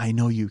do it. I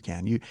know you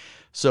can.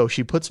 So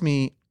she puts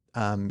me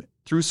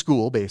through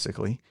school,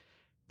 basically.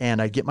 And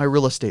I get my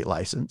real estate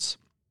license,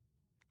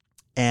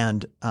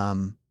 and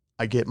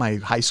I get my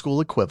high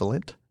school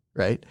equivalent,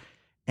 right?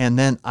 And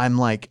then I'm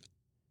like,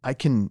 I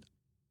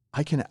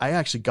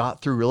actually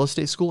got through real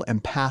estate school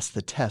and passed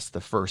the test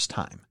the first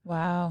time.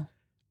 Wow.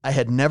 I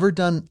had never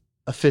done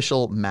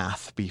official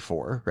math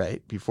before,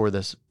 right? Before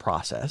this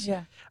process.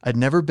 Yeah. I'd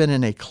never been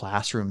in a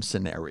classroom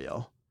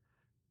scenario,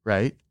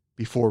 right?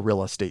 Before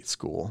real estate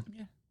school.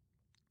 Yeah.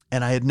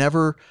 And I had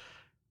never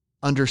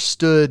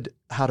understood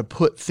how to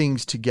put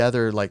things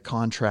together like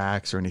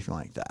contracts or anything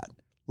like that,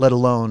 let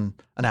alone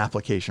an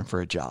application for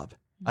a job.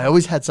 I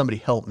always had somebody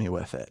help me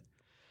with it.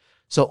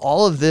 So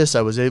all of this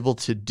I was able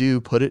to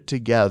do, put it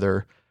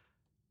together,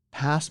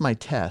 pass my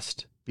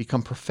test,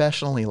 become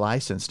professionally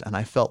licensed, and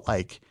I felt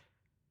like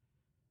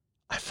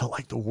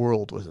the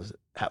world was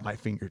at my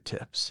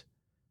fingertips.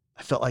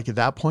 I felt like at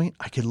that point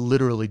I could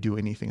literally do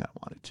anything I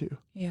wanted to.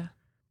 Yeah.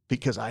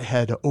 Because I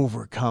had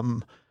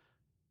overcome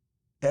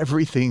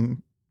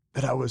everything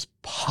that I was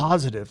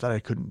positive that I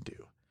couldn't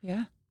do.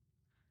 Yeah.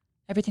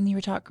 Everything you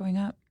were taught growing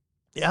up.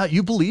 Yeah,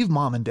 you believe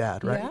mom and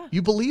dad, right? Yeah.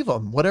 You believe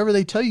them. Whatever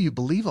they tell you, you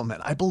believe them.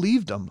 And I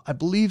believed them. I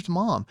believed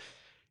mom.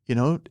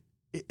 And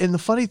the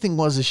funny thing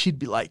was she'd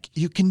be like,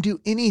 you can do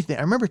anything.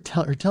 I remember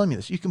her telling me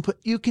this.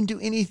 You can do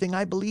anything.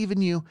 I believe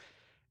in you.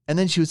 And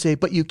then she would say,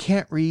 but you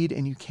can't read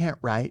and you can't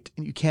write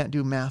and you can't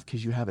do math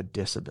because you have a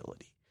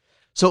disability.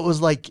 So it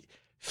was like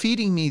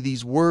feeding me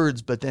these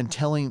words, but then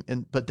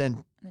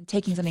and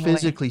taking something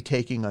physically away.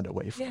 taking it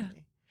away from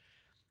me.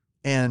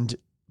 And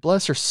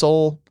bless her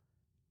soul,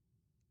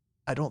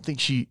 I don't think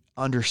she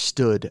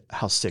understood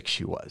how sick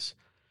she was.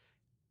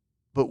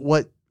 But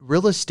what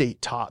real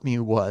estate taught me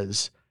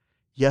was,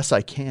 yes,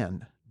 I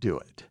can do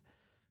it.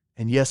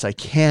 And yes, I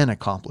can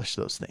accomplish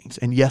those things.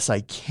 And yes,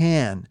 I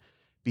can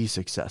be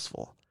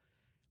successful.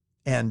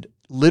 And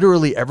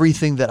literally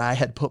everything that I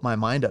had put my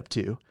mind up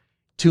to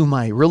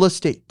my real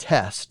estate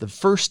test, the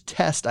first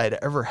test I'd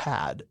ever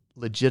had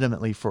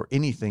legitimately for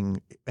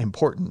anything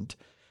important.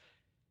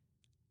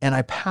 And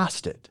I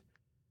passed it.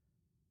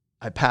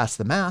 I passed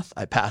the math.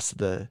 I passed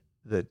the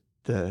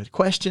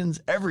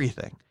questions,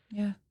 everything.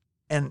 Yeah.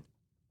 And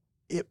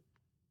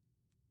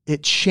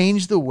it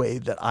changed the way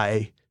that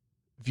I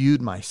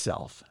viewed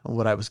myself and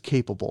what I was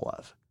capable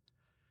of.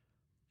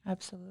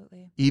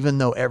 Absolutely. Even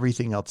though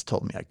everything else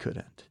told me I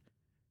couldn't.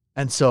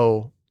 And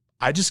so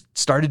I just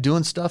started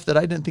doing stuff that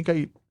I didn't think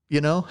I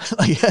guess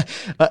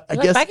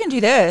If I can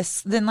do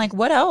this, then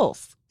what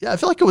else? Yeah, I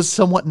feel like it was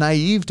somewhat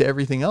naive to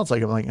everything else.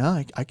 Like I'm like,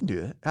 oh, I can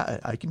do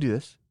that. I can do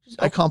this.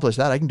 I accomplished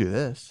that. I can do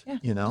this. Yeah.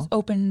 Just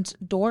opened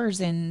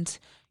doors and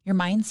your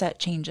mindset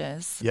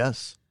changes.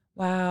 Yes.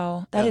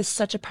 Wow. That is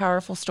such a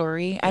powerful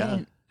story.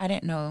 Yeah. I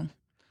didn't know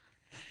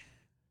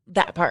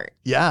that part.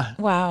 Yeah.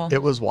 Wow.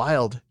 It was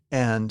wild.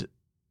 And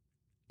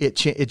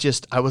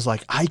I was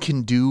like, I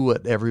can do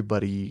what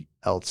everybody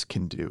else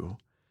can do.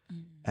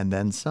 And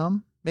then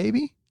some,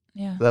 maybe.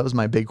 Yeah. So that was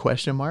my big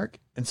question mark.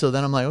 And so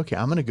then I'm like, okay,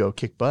 I'm going to go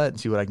kick butt and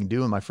see what I can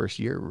do in my first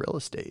year of real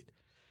estate.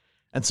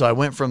 And so I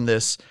went from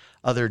this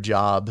other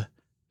job,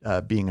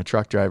 being a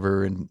truck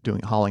driver and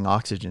hauling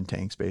oxygen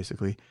tanks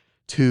basically,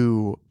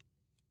 to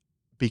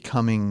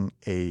becoming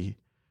and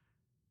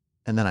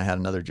then I had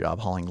another job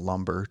hauling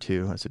lumber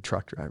too as a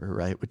truck driver,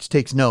 right? Which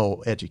takes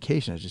no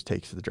education. It just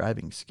takes the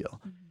driving skill.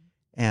 Mm-hmm.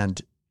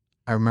 And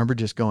I remember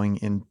just going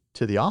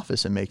into the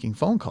office and making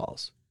phone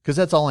calls because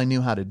that's all I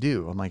knew how to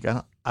do. I'm like,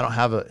 I don't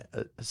have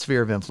a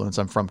sphere of influence.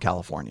 I'm from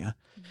California.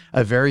 Mm-hmm. I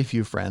have very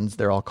few friends.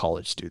 They're all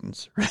college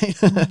students, right?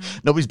 Mm-hmm.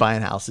 Nobody's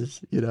buying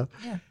houses, Yeah.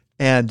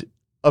 And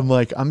I'm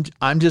like,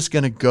 I'm just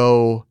going to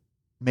go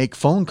make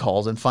phone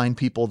calls and find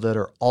people that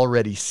are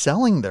already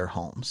selling their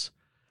homes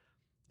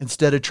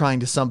instead of trying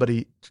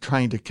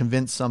to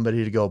convince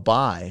somebody to go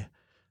buy,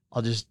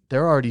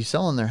 they're already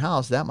selling their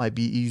house. That might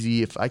be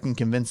easy if I can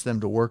convince them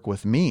to work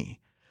with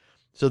me.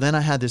 So then I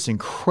had this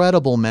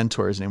incredible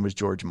mentor. His name was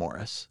George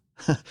Morris.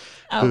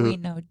 We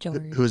know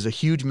George. Who is a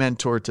huge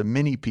mentor to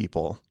many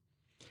people.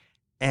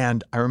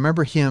 And I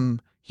remember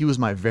him, he was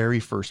my very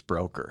first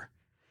broker.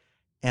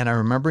 And I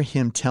remember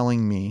him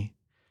telling me,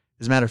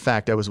 as a matter of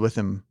fact, I was with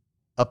him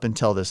up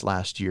until this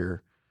last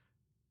year.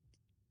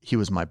 He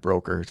was my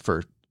broker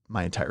for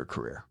my entire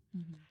career.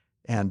 Mm-hmm.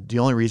 And the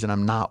only reason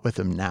I'm not with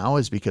him now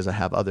is because I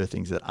have other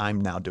things that I'm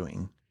now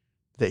doing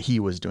that he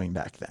was doing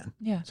back then.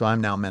 Yeah. So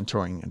I'm now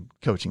mentoring and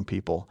coaching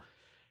people.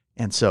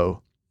 And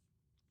so,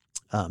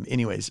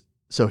 anyways,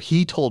 so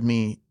he told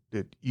me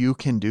that you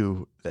can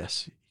do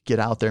this. Get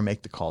out there,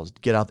 make the calls,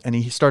 get out. And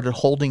he started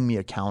holding me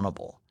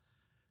accountable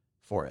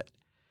for it.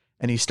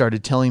 And he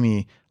started telling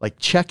me, like,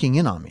 checking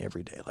in on me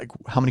every day. Like,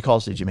 how many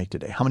calls did you make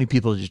today? How many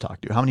people did you talk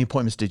to? How many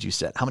appointments did you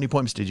set? How many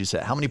appointments did you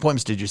set? How many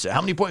appointments did you set?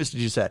 How many appointments did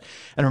you set?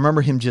 And I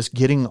remember him just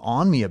getting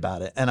on me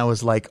about it. And I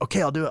was like,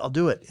 okay, I'll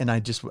do it. And I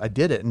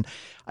did it. And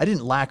I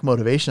didn't lack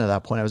motivation at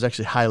that point. I was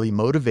actually highly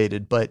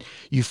motivated, but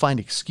you find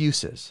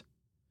excuses.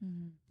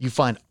 Mm-hmm. You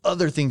find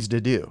other things to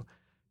do.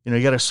 You know,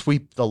 you got to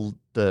sweep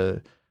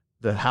the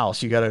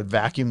house. You got to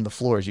vacuum the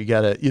floors. You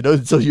got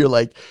to, so you're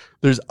like,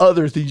 there's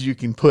other things you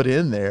can put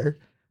in there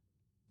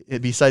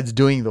besides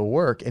doing the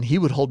work. And he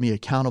would hold me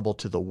accountable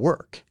to the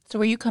work. So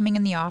were you coming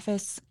in the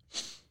office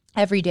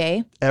every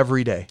day?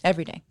 Every day.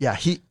 Every day. Yeah.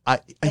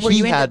 Were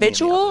you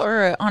individual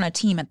or on a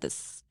team in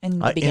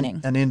the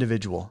beginning? An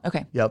individual.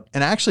 Okay. Yep.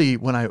 And actually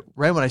when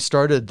I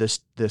started,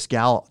 this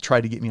gal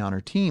tried to get me on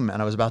her team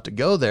and I was about to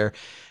go there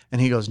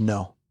and he goes,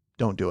 no,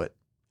 don't do it.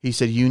 He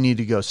said, you need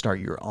to go start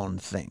your own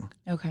thing.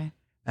 Okay.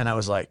 And I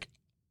was like,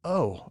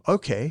 oh,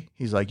 okay.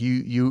 He's like,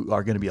 you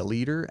are going to be a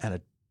leader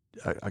and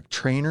a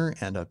trainer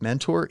and a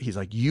mentor. He's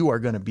like, you are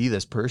going to be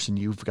this person.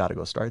 You've got to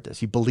go start this.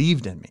 He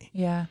believed in me.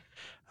 Yeah.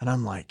 And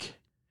I'm like,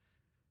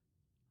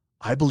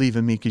 I believe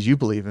in me because you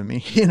believe in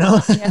me,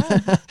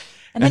 Yeah.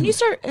 And then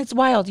it's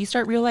wild. You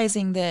start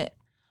realizing that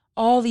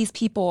all these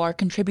people are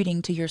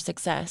contributing to your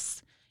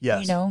success.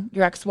 Yes.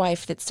 Your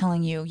ex-wife that's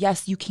telling you,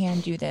 yes, you can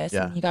do this.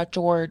 Yeah. And you got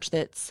George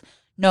that's,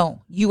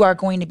 no, you are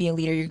going to be a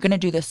leader. You're going to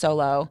do this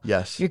solo.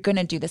 Yes. You're going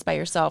to do this by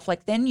yourself.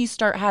 Like then you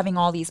start having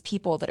all these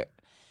people that it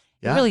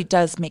really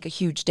does make a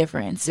huge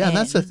difference. Yeah, and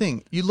that's the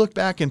thing. You look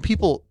back and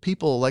people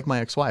like my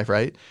ex-wife,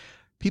 right?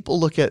 People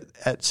look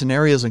at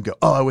scenarios and go,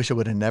 oh, I wish I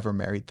would have never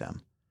married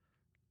them.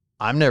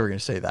 I'm never going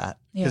to say that.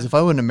 Because if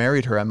I wouldn't have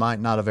married her, I might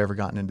not have ever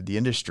gotten into the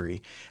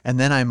industry. And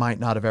then I might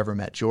not have ever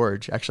met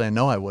George. Actually, I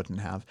know I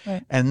wouldn't have.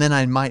 Right. And then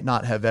I might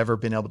not have ever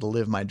been able to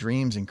live my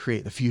dreams and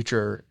create the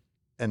future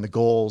and the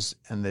goals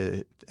and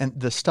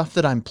the stuff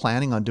that I'm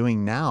planning on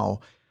doing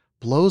now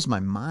blows my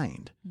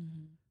mind. Mm-hmm.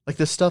 Like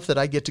the stuff that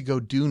I get to go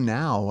do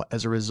now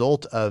as a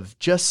result of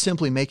just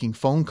simply making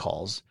phone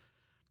calls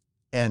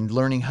and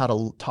learning how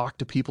to talk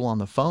to people on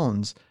the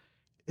phones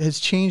has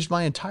changed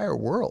my entire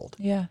world.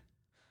 Yeah.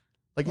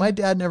 Like my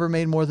dad never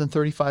made more than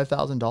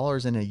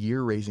 $35,000 in a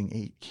year raising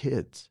 8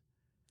 kids.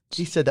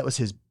 He said that was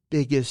his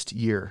biggest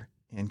year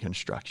in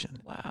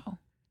construction. Wow.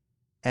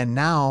 And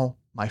now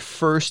my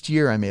first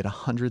year I made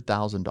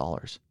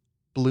 $100,000.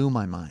 Blew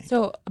my mind.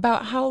 So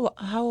about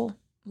how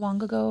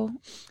long ago?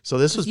 So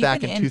this was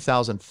back in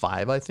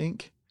 2005, I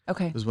think.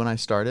 Okay. Was when I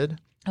started.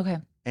 Okay.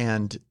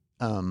 And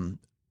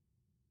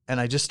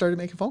I just started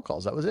making phone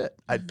calls. That was it.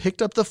 I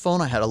picked up the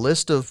phone. I had a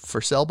list of for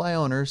sale by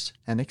owners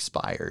and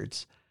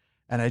expireds.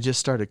 And I just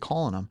started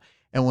calling them.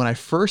 And when I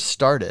first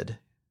started,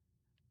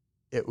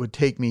 it would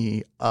take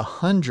me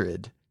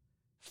 100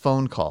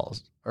 phone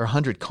calls or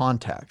 100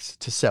 contacts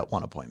to set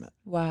one appointment.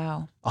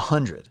 Wow.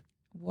 100.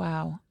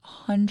 Wow.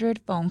 100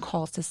 phone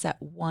calls to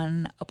set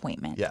one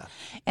appointment. Yeah.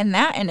 And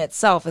that in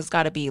itself has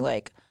got to be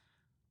like,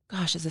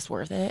 gosh, is this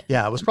worth it?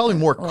 Yeah, it was probably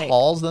more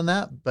calls than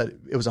that, but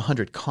it was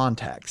 100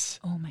 contacts.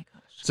 Oh my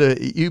gosh. So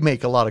you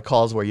make a lot of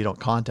calls where you don't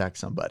contact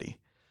somebody.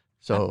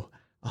 So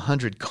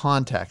 100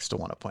 contacts to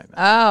one appointment.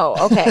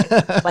 Oh, okay.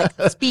 Like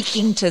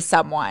speaking to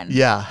someone.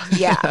 Yeah.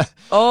 Yeah.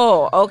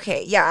 Oh,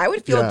 okay. Yeah, I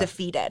would feel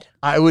defeated.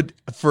 I would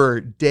for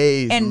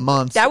days, and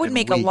months. That would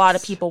make weeks. a lot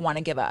of people want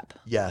to give up.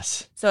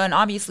 Yes. So, and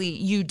obviously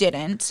you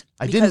didn't.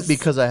 I didn't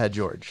because I had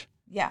George.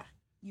 Yeah.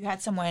 You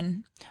had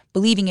someone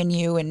believing in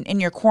you and in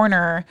your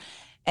corner.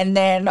 And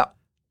then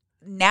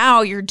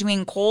now you're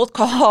doing cold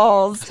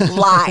calls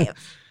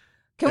live.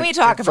 Can we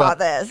talk about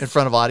this? In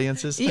front of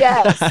audiences?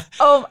 Yes.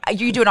 Oh,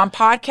 you do it on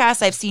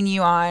podcasts. I've seen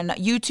you on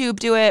YouTube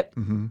do it.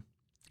 Mm-hmm.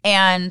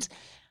 And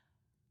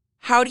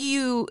how do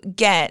you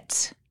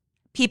get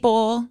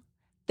people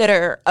that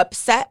are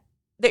upset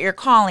that you're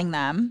calling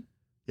them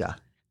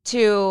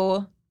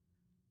to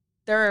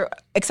they're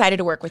excited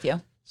to work with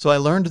you? So I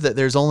learned that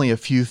there's only a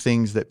few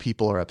things that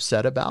people are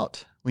upset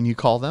about when you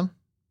call them.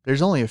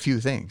 There's only a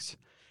few things.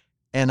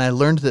 And I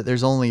learned that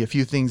there's only a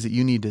few things that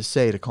you need to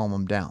say to calm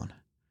them down.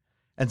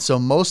 And so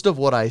most of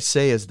what I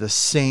say is the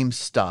same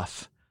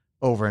stuff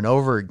over and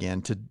over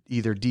again to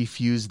either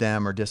defuse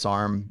them or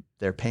disarm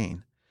their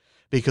pain.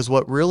 Because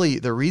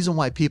the reason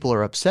why people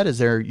are upset is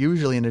they're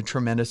usually in a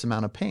tremendous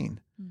amount of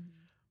pain.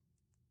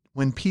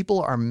 When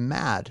people are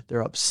mad,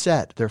 they're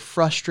upset, they're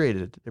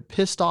frustrated, they're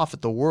pissed off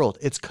at the world,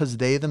 it's because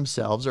they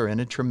themselves are in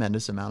a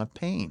tremendous amount of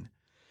pain.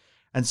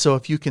 And so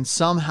if you can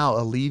somehow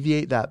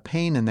alleviate that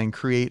pain and then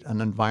create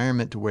an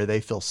environment to where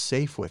they feel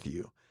safe with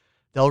you,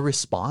 they'll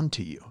respond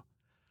to you.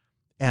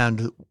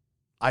 And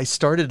I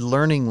started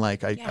learning how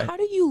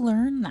do you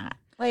learn that?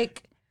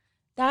 Like,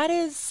 that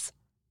is,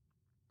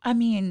 I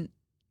mean,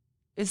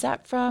 is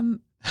that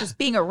from just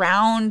being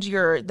around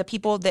the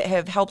people that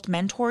have helped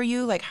mentor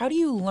you? Like, how do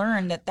you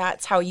learn that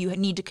that's how you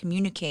need to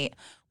communicate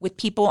with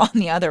people on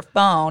the other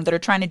phone that are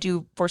trying to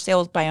do for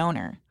sales by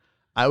owner?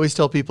 I always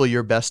tell people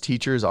your best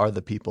teachers are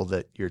the people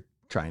that you're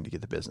trying to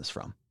get the business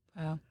from.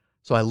 Oh.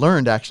 So I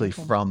learned actually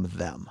from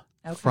them,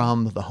 Okay.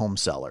 from the home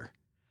seller.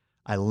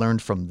 I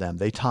learned from them.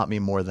 They taught me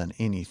more than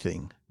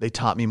anything. They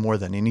taught me more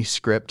than any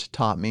script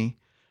taught me.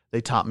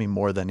 They taught me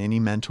more than any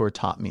mentor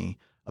taught me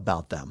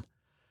about them.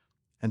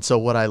 And so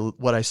what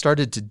I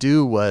started to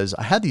do was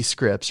I had these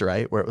scripts,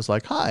 right, where it was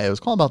like, hi, I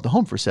was calling about the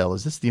home for sale.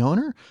 Is this the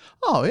owner?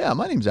 Oh, yeah,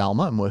 my name's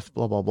Alma. I'm with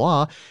blah, blah,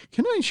 blah.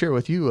 Can I share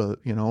with you,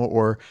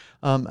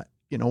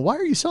 why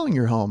are you selling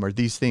your home, or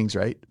these things,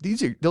 right?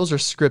 Those are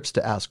scripts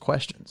to ask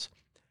questions.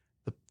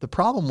 The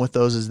problem with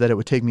those is that it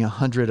would take me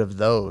 100 of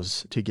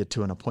those to get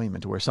to an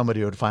appointment to where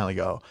somebody would finally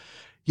go,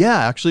 yeah,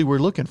 actually, we're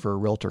looking for a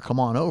realtor. Come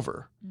on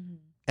over. Mm-hmm.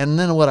 And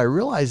then what I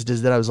realized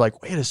is that I was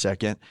like, wait a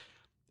second,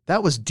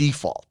 that was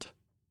default.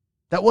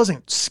 That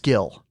wasn't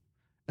skill.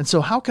 And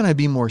so how can I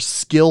be more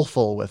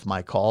skillful with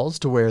my calls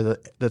to where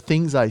the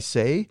things I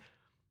say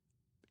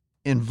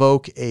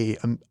invoke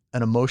an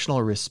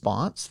emotional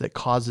response that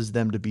causes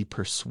them to be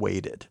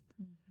persuaded,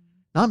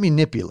 not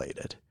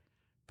manipulated,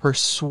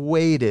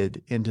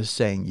 persuaded into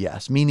saying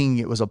yes, meaning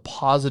it was a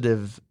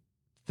positive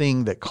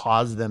thing that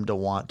caused them to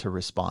want to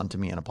respond to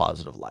me in a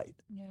positive light.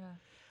 Yeah.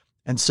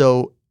 And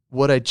so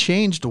what I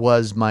changed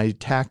was my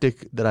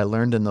tactic that I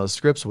learned in those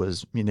scripts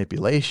was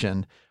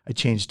manipulation. I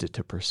changed it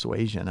to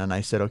persuasion. And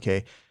I said,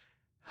 okay,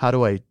 how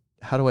do I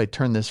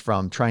turn this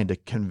from trying to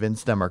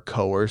convince them or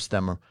coerce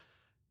them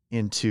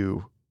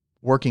into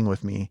working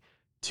with me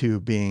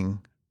to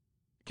being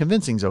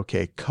convincing is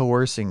okay,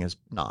 coercing is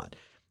not.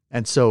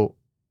 And so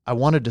I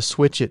wanted to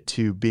switch it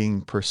to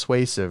being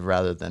persuasive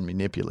rather than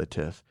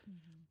manipulative.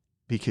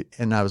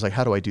 And I was like,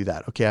 how do I do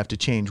that? Okay, I have to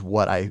change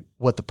what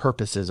the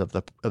purpose is of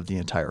the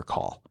entire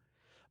call.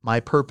 My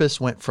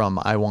purpose went from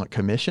I want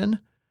commission,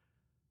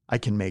 I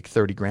can make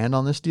 30 grand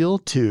on this deal,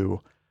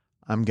 to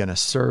I'm going to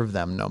serve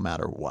them no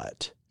matter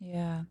what.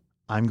 Yeah.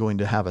 I'm going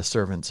to have a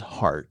servant's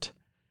heart,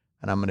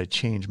 and I'm going to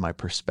change my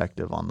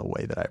perspective on the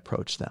way that I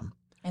approach them.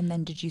 And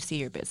then did you see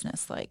your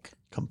business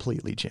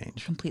completely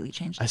change? Completely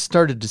changed. I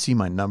started to see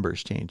my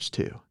numbers change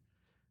too.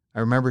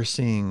 I remember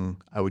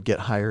seeing I would get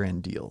higher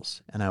end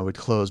deals and I would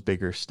close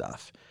bigger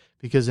stuff,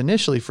 because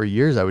initially for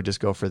years I would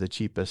just go for the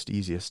cheapest,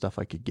 easiest stuff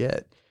I could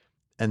get.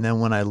 And then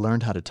when I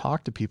learned how to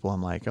talk to people,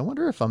 I'm like, I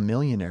wonder if a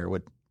millionaire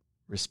would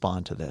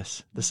respond to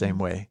this the same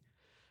way.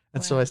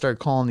 And so I started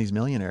calling these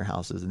millionaire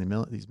houses and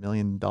these $1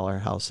 million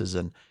houses,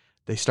 and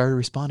they started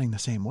responding the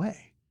same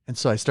way. And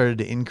so I started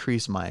to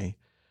increase my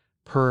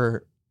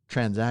per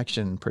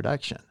transaction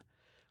production.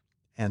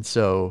 And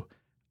so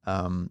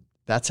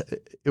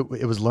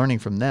it was learning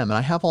from them. And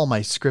I have all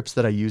my scripts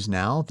that I use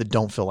now that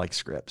don't feel like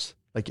scripts.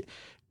 Like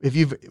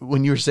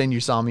when you were saying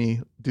you saw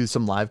me do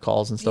some live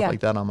calls and stuff like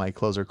that on my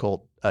Clozer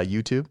Cult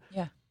YouTube.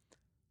 Yeah.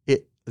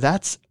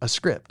 That's a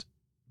script,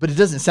 but it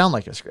doesn't sound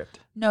like a script.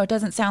 No, it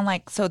doesn't sound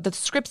like. So the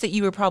scripts that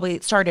you were probably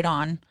started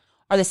on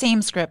are the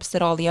same scripts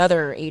that all the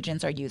other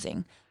agents are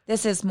using.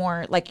 This is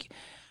more like,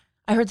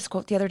 I heard this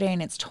quote the other day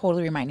and it's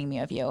totally reminding me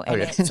of you.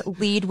 And it's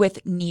lead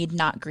with need,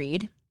 not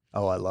greed.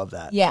 Oh, I love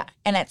that. Yeah.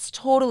 And it's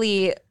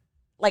totally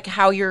like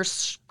how your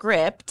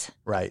script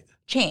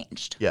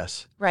changed.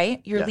 Yes.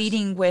 Right? You're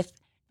leading with,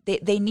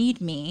 they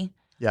need me.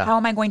 Yeah. How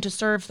am I going to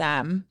serve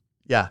them?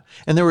 Yeah.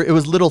 And it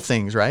was little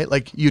things, right?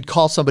 Like you'd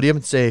call somebody up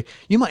and say,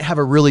 you might have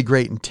a really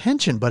great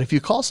intention, but if you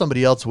call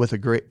somebody up with a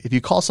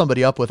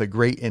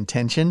great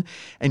intention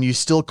and you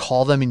still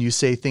call them and you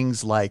say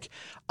things like,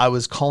 I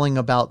was calling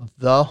about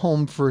the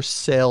home for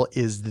sale,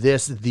 is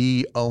this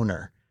the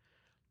owner?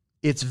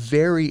 It's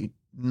very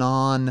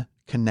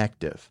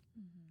non-connective.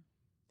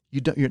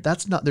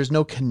 There's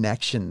no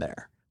connection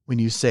there when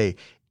you say,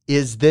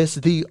 is this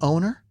the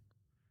owner?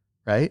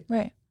 Right?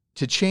 Right.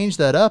 To change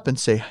that up and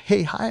say,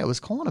 hey, hi, I was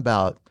calling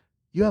about,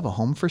 you have a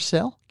home for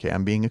sale? Okay,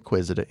 I'm being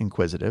inquisitive.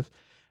 And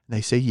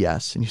they say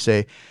yes. And you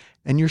say,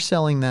 and you're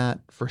selling that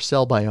for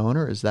sell by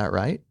owner, is that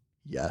right?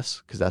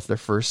 Yes, because that's their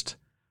first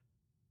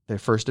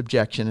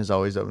objection is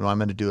always, no, I'm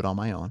going to do it on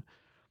my own.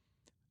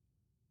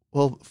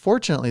 Well,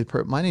 fortunately,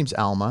 my name's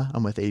Alma.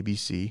 I'm with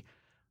ABC.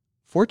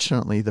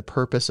 Fortunately, the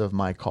purpose of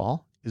my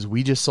call is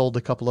we just sold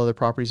a couple other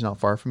properties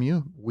not far from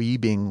you, we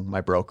being my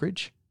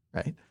brokerage,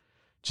 right?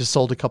 Just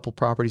sold a couple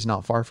properties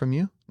not far from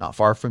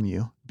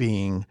you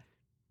being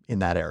in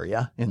that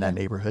area, in that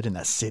neighborhood, in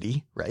that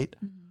city, right?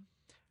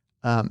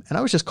 Mm-hmm. And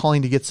I was just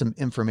calling to get some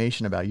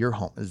information about your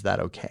home. Is that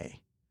okay?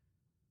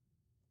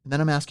 and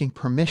then I'm asking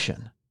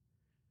permission.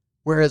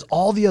 Whereas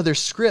all the other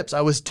scripts,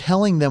 I was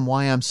telling them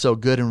why I'm so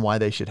good and why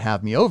they should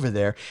have me over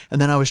there. And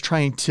then I was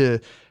trying to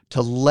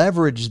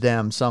leverage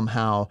them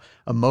somehow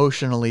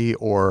emotionally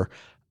or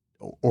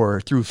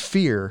through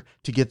fear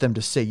to get them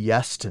to say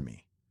yes to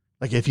me.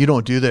 Like, if you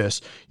don't do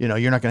this, you're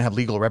not going to have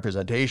legal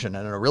representation,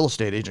 and a real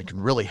estate agent can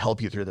really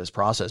help you through this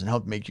process and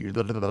help make you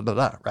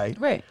right?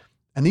 Right.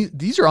 And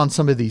these are on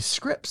some of these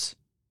scripts.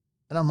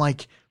 And I'm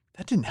like,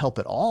 that didn't help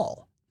at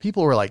all.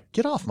 People were like,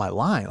 get off my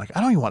line. Like, I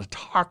don't even want to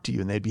talk to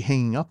you. And they'd be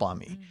hanging up on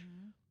me.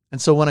 Mm-hmm.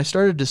 And so when I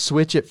started to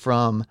switch it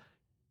from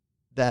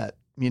that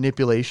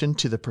manipulation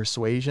to the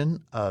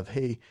persuasion of,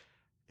 hey,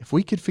 if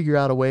we could figure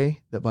out a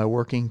way that by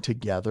working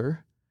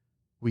together,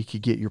 we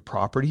could get your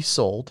property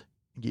sold,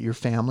 get your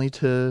family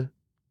to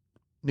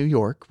New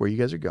York, where you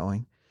guys are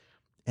going,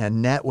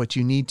 and net what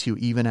you need to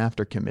even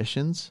after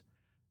commissions.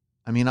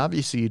 I mean,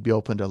 obviously you'd be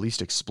open to at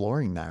least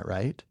exploring that,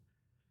 right?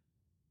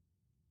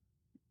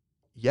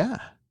 Yeah.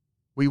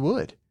 We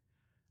would.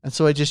 And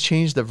so I just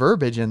changed the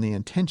verbiage and the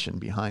intention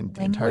behind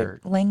the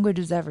entire. Language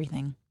is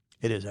everything.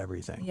 It is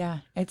everything. Yeah.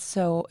 It's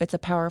a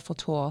powerful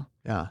tool.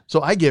 Yeah.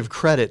 So I give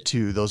credit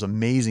to those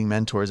amazing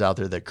mentors out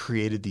there that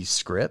created these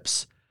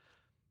scripts,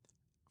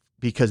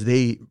 because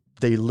they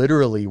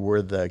literally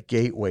were the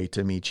gateway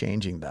to me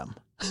changing them.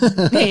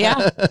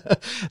 Yeah.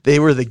 They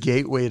were the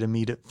gateway to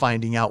me to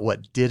finding out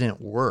what didn't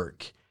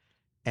work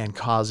and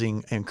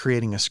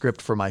creating a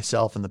script for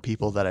myself and the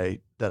people that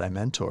I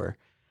mentor.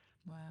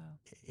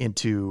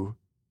 Into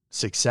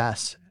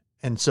success.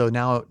 And so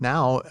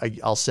now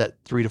I'll set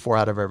 3 to 4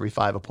 out of every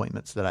 5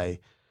 appointments that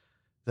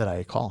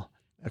I call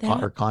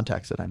or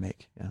contacts that I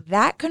make. Yeah.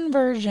 That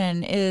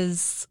conversion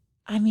is,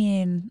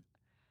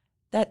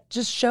 that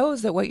just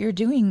shows that what you're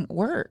doing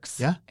works.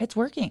 Yeah. It's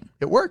working.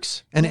 It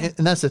works. And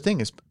that's the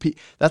thing is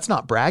that's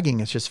not bragging.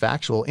 It's just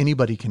factual.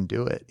 Anybody can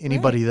do it.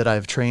 Anybody that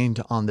I've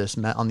trained on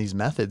these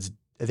methods,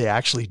 they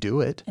actually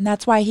do it. And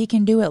that's why he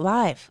can do it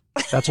live.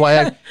 That's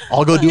why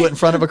I'll go do it in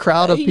front of a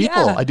crowd of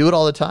people. Yeah. I do it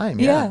all the time.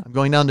 Yeah. I'm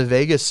going down to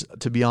Vegas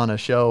to be on a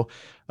show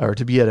or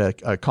to be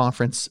at a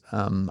conference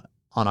on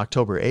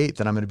October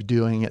 8th, and I'm going to be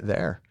doing it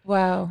there.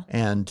 Wow.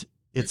 And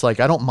it's like,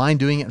 I don't mind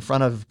doing it in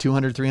front of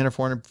 200, 300,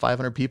 400,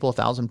 500 people,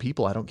 1,000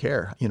 people. I don't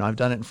care. I've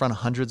done it in front of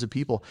hundreds of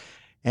people.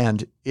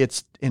 And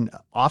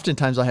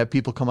oftentimes I have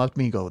people come up to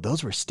me and go,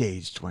 those were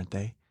staged, weren't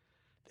they?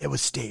 It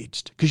was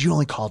staged because you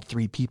only called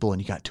 3 people and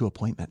you got 2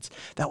 appointments.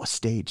 That was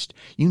staged.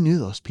 You knew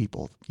those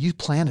people. You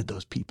planted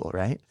those people,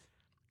 right?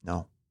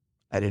 No,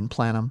 I didn't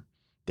plant them.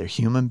 They're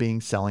human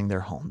beings selling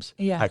their homes.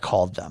 Yeah. I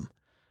called them.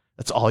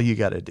 That's all you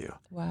got to do.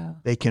 Wow.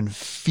 They can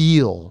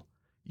feel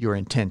your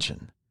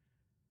intention.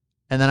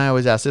 And then I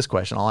always ask this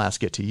question. I'll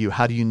ask it to you.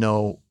 How do you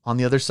know on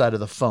the other side of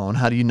the phone,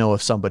 how do you know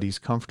if somebody's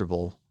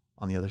comfortable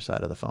on the other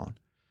side of the phone?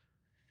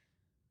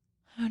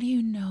 How do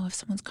you know if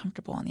someone's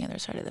comfortable on the other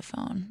side of the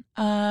phone?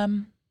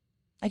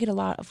 I get a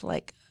lot of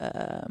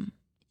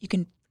you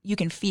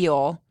can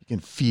feel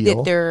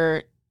that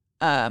they're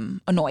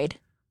annoyed.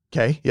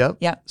 Okay. Yep.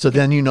 Yep. So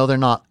then they're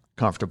not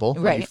comfortable,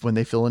 right? When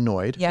they feel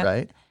annoyed, yep.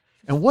 Right?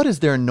 And what is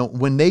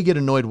when they get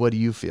annoyed? What do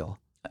you feel?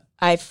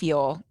 I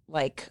feel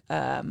like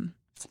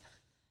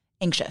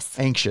anxious.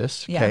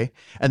 Anxious. Yeah. Okay.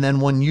 And then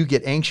when you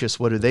get anxious,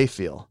 what do they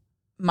feel?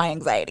 My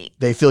anxiety.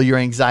 They feel your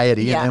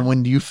anxiety, yeah. And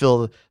when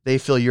they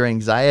feel your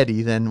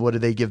anxiety, then what do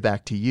they give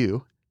back to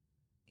you?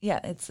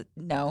 Yeah, it's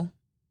no.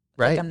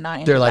 Right. Like I'm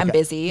not. They're like, I'm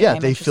busy. Yeah,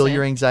 they feel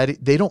your anxiety.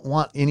 They don't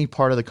want any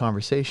part of the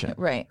conversation.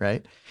 Right.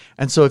 Right.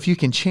 And so if you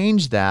can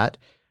change that,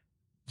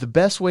 the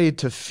best way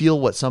to feel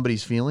what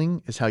somebody's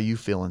feeling is how you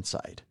feel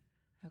inside.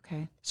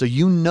 Okay. So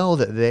you know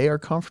that they are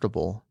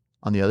comfortable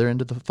on the other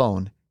end of the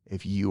phone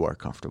if you are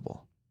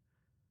comfortable.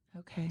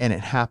 Okay. And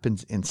it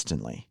happens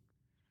instantly.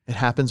 It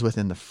happens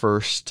within the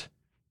first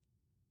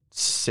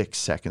 6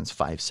 seconds,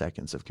 5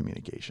 seconds of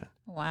communication.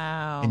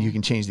 Wow. And you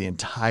can change the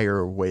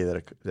entire way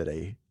that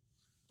a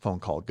phone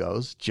call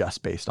goes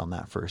just based on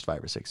that first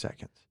 5 or 6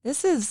 seconds.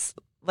 This is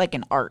like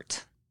an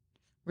art,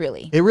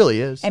 really. It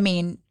really is.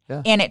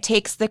 Yeah. And it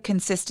takes the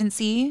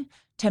consistency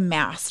to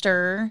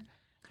master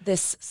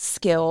this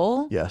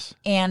skill. Yes.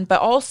 But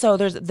also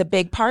there's the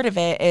big part of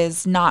it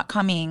is not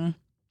coming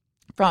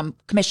from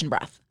commission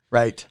breath.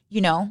 Right.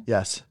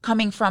 Yes.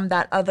 Coming from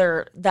that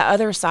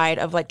other side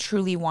of like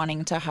truly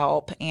wanting to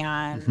help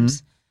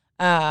and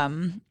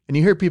and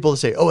you hear people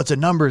say, "Oh, it's a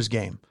numbers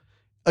game."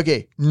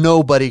 Okay,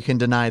 nobody can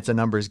deny it's a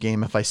numbers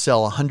game. If I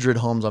sell 100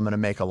 homes, I'm going to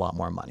make a lot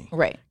more money.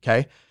 Right.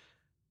 Okay?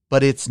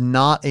 But it's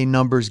not a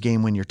numbers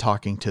game when you're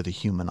talking to the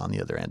human on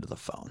the other end of the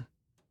phone.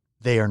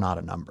 They are not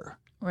a number.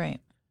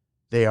 Right.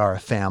 They are a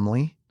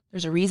family.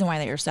 There's a reason why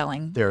they are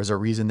selling. There is a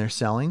reason they're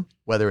selling,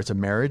 whether it's a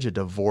marriage, a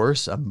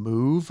divorce, a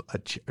move, a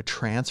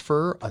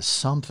transfer, a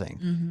something.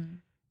 Mm-hmm.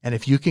 And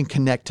if you can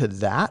connect to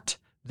that,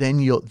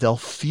 then they'll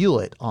feel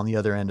it on the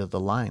other end of the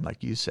line,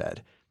 like you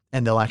said,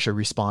 and they'll actually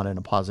respond in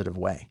a positive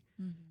way.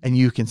 Mm-hmm. And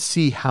you can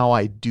see how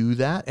I do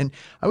that. And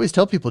I always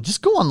tell people,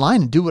 just go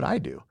online and do what I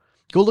do.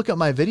 Go look at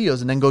my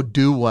videos and then go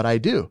do what I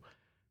do.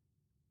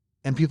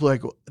 And people are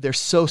like, they're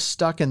so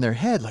stuck in their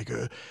head, like,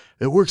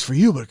 it works for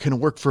you, but can it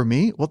work for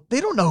me? Well,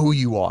 they don't know who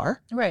you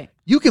are. Right.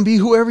 You can be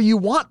whoever you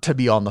want to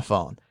be on the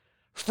phone.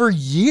 For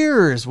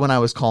years when I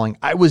was calling,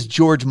 I was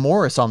George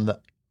Morris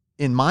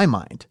in my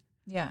mind.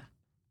 Yeah.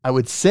 I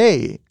would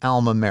say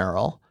Alma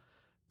Merrill,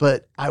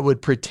 but I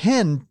would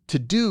pretend to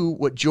do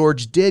what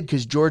George did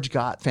because George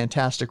got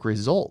fantastic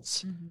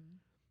results. Mm-hmm.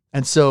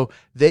 And so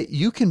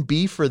you can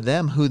be for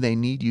them who they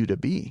need you to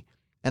be.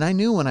 And I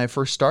knew when I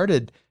first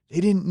started, they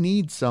didn't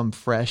need some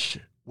fresh,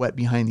 wet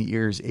behind the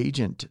ears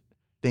agent.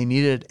 They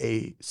needed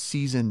a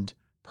seasoned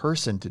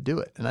person to do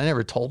it. And I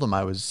never told them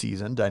I was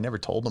seasoned. I never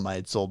told them I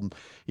had sold,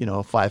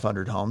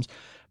 500 homes,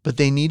 but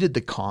they needed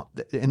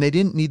and they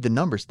didn't need the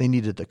numbers. They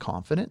needed the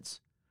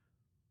confidence.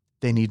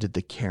 They needed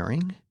the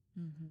caring.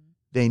 Mm-hmm.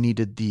 They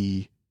needed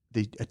the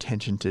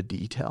attention to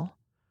detail.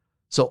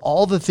 So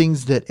all the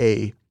things that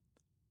a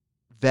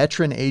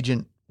veteran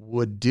agent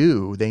would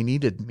do, they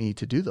needed me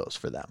to do those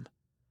for them.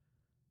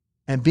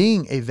 And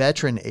being a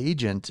veteran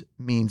agent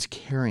means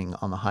caring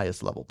on the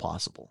highest level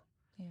possible.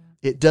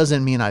 Yeah. It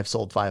doesn't mean I've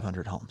sold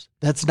 500 homes.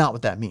 That's not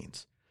what that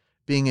means.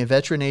 Being a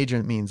veteran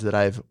agent means that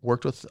I've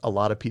worked with a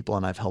lot of people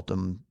and I've helped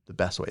them the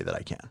best way that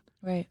I can.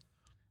 Right.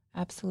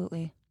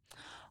 Absolutely.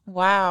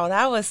 Wow,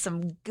 that was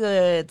some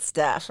good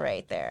stuff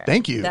right there.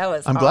 Thank you. That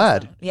was I'm awesome.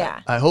 glad.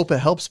 Yeah. I hope it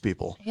helps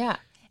people. Yeah.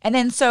 And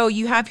then so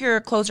you have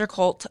your Clozer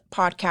Cult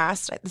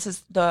podcast. This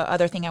is the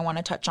other thing I want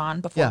to touch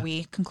on before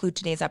we conclude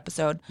today's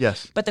episode.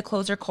 Yes. But the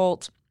Clozer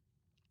Cult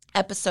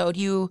episode,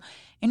 you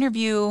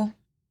interview,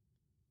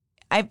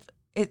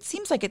 it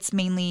seems like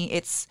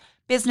it's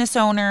business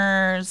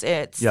owners,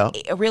 it's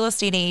real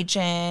estate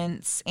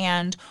agents.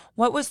 And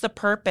what was the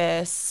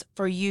purpose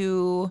for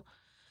you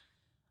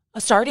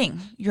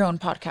starting your own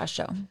podcast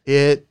show?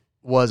 It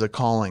was a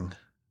calling.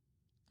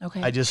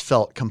 Okay. I just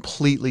felt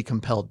completely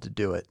compelled to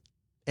do it.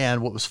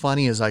 And what was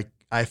funny is I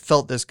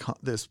felt this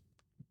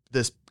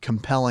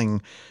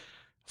compelling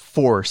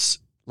force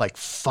like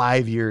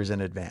 5 years in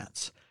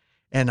advance.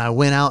 And I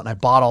went out and I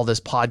bought all this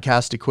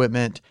podcast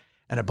equipment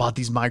and I bought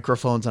these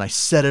microphones and I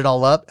set it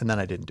all up and then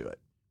I didn't do it.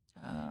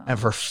 And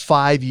for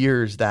 5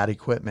 years, that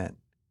equipment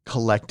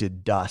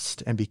collected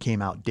dust and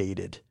became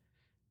outdated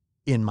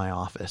in my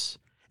office.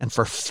 And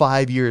for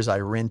 5 years, I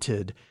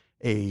rented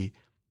a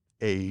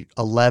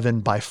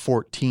 11 by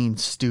 14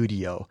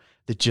 studio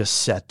that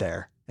just sat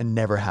there and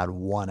never had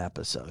one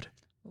episode.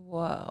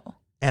 Whoa.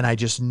 And I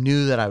just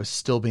knew that I was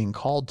still being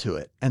called to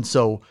it. And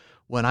so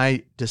when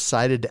I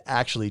decided to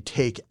actually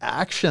take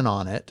action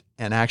on it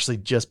and actually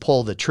just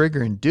pull the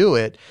trigger and do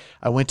it,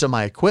 I went to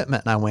my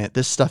equipment and I went,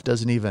 this stuff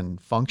doesn't even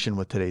function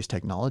with today's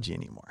technology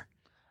anymore.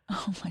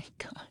 Oh my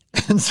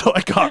God. And so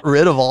I got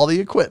rid of all the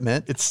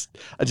equipment.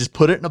 I just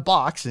put it in a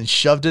box and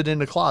shoved it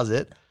in a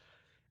closet.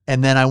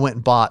 And then I went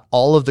and bought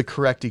all of the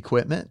correct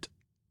equipment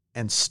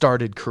and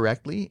started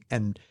correctly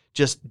and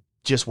just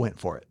went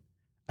for it.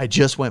 I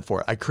just went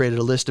for it. I created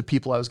a list of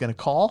people I was going to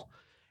call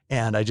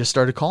and I just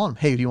started calling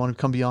them. Hey, do you want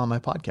to come be on my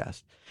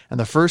podcast? And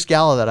the first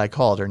gala that I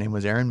called, her name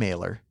was Erin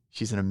Mailer.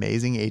 She's an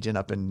amazing agent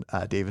up in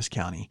Davis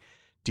County,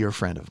 dear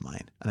friend of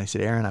mine. And I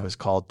said, Erin, I was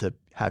called to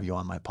have you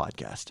on my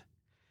podcast.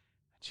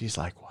 She's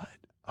like, what?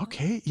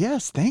 Okay.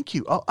 Yes. Thank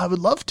you. Oh, I would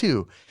love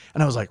to.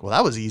 And I was like, well,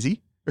 that was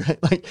easy.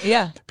 Right? Like,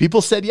 yeah.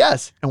 People said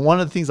yes. And one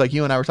of the things like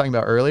you and I were talking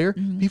about earlier,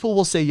 mm-hmm. people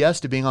will say yes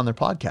to being on their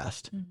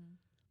podcast. Mm-hmm.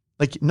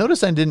 Like,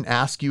 notice I didn't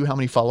ask you how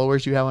many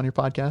followers you have on your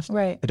podcast.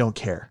 Right. I don't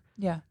care.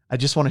 Yeah. I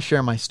just want to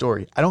share my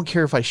story. I don't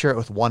care if I share it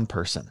with one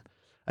person.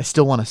 I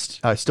still want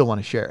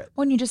to share it.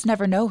 Well, and you just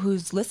never know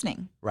who's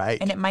listening. Right.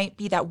 And it might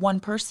be that one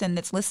person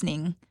that's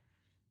listening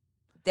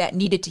that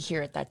needed to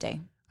hear it that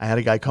day. I had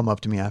a guy come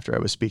up to me after I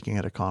was speaking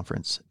at a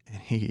conference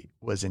and he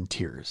was in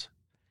tears.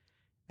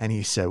 And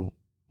he said,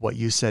 what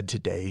you said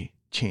today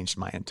changed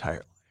my entire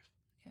life.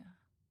 Yeah.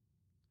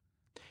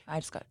 I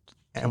just got...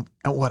 And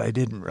what I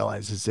didn't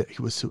realize is that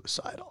he was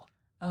suicidal.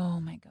 Oh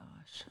my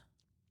gosh.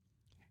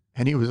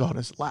 And he was on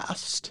his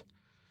last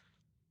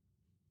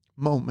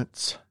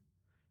moments.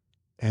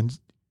 And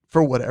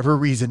for whatever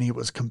reason, he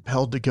was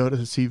compelled to go to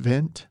this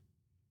event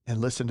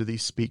and listen to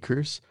these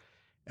speakers.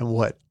 And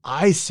what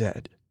I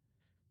said,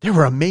 there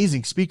were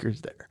amazing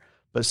speakers there,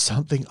 but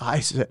something I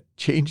said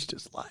changed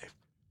his life.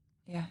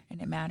 Yeah, and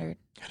it mattered.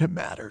 And it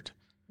mattered.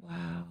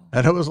 Wow.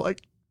 And I was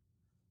like,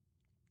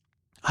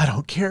 I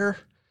don't care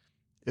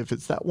if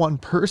it's that one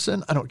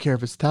person. I don't care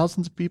if it's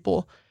thousands of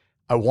people.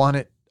 I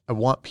want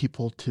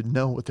people to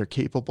know what they're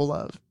capable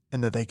of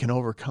and that they can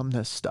overcome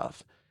this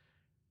stuff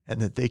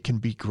and that they can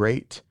be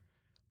great.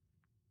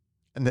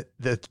 And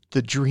that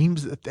the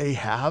dreams that they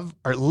have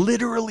are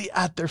literally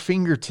at their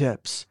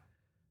fingertips.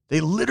 They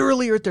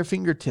literally are at their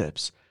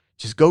fingertips.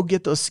 Just go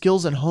get those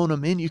skills and hone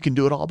them in. You can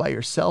do it all by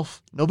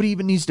yourself. Nobody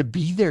even needs to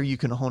be there. You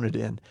can hone it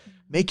in.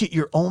 Make it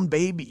your own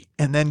baby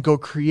and then go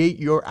create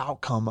your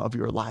outcome of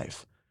your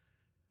life.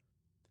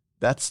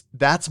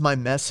 That's my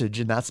message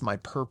and that's my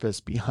purpose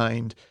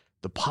behind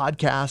the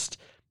podcast.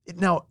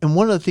 Now, and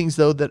one of the things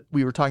though that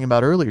we were talking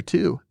about earlier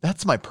too,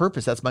 that's my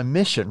purpose. That's my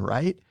mission,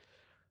 right?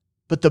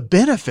 But the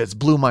benefits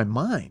blew my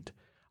mind.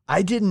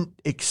 I didn't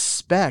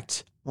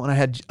expect when I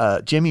had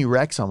Jimmy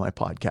Rex on my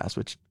podcast,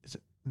 which is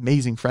an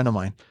amazing friend of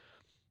mine,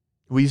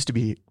 we used to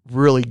be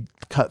really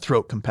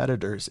cutthroat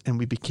competitors, and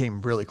we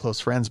became really close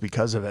friends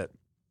because of it.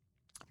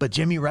 But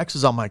Jimmy Rex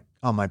was on my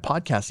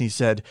podcast, and he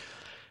said,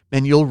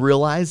 man, you'll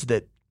realize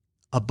that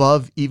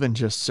above even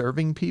just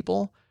serving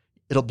people,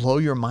 it'll blow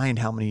your mind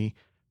how many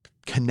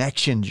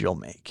connections you'll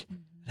make,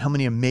 how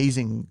many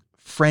amazing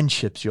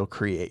friendships you'll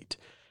create.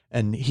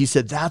 And he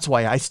said, that's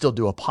why I still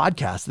do a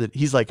podcast. That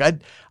he's like,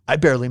 I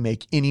barely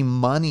make any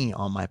money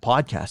on my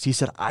podcast. He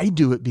said, I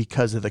do it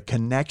because of the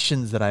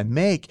connections that I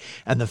make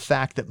and the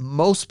fact that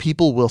most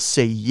people will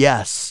say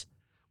yes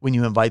when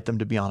you invite them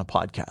to be on a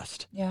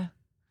podcast. Yeah.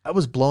 I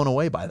was blown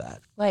away by that.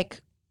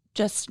 Like,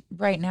 just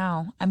right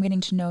now, I'm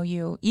getting to know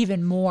you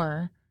even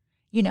more,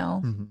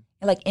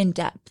 like in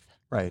depth.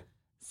 Right.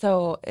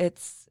 So it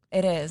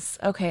is.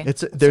 Okay.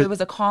 So it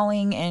was a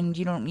calling, and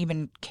you don't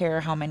even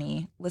care how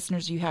many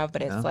listeners you have,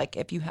 but it's like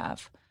if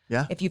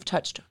you've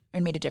touched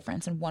and made a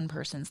difference in one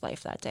person's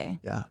life that day.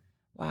 Yeah.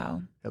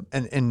 Wow.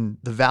 And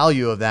the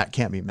value of that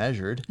can't be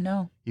measured.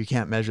 No. You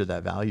can't measure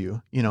that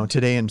value.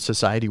 Today in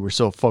society, we're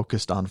so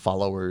focused on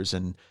followers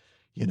and,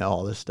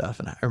 all this stuff.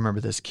 And I remember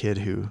this kid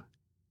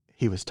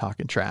he was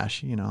talking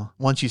trash,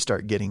 Once you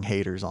start getting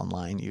haters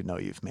online,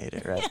 you've made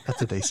it, right? That's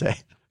what they say.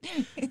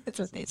 That's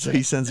what they say. So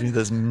he sends me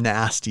this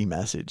nasty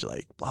message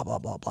like, blah, blah,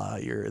 blah, blah.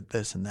 You're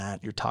this and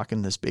that. You're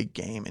talking this big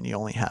game, and you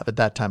only have, at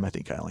that time, I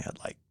think I only had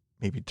like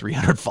maybe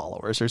 300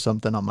 followers or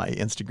something on my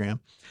Instagram.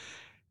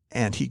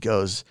 And he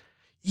goes,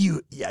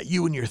 you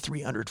and your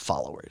 300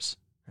 followers,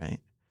 right?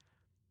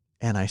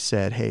 And I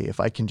said, hey,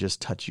 if I can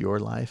just touch your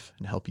life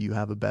and help you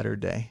have a better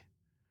day,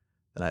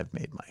 then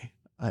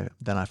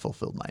then I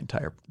fulfilled my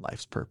entire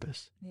life's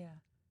purpose. Yeah.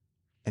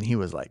 And he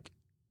was like,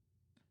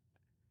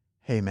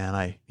 hey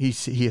man, he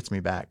hits me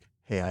back.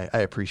 Hey, I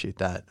appreciate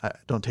that.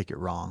 Don't take it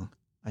wrong.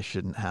 I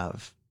shouldn't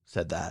have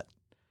said that.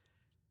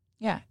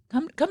 Yeah.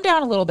 Come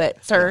down a little bit,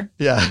 sir.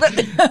 Yeah.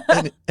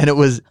 and it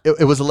was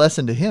a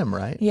lesson to him,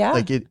 right? Yeah.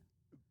 Like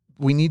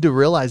we need to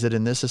realize that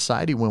in this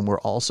society, when we're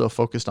also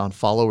focused on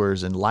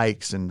followers and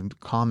likes and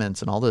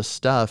comments and all this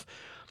stuff,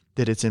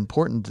 that it's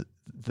important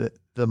that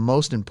the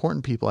most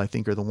important people, I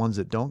think, are the ones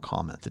that don't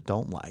comment, that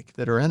don't like,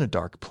 that are in a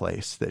dark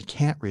place, that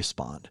can't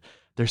respond.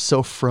 They're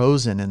so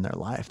frozen in their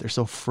life. They're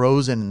so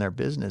frozen in their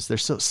business. They're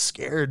so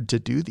scared to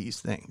do these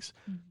things.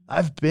 Mm-hmm.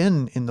 I've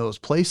been in those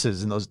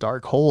places, in those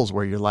dark holes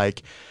where you're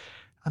like,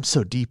 I'm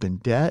so deep in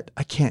debt.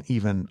 I can't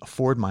even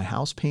afford my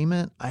house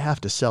payment. I have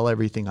to sell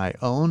everything I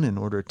own in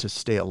order to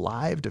stay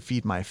alive, to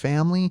feed my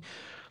family.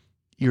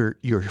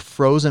 You're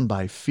frozen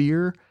by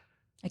fear.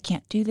 I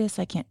can't do this.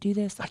 I can't do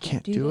this. I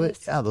can't do it.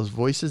 Yeah, those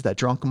voices, that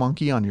drunk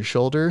monkey on your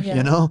shoulder,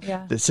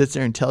 that sits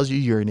there and tells you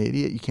you're an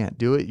idiot. You can't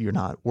do it. You're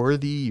not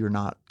worthy. You're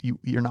not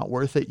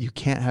worth it. You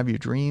can't have your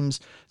dreams.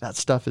 That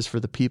stuff is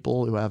for the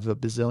people who have a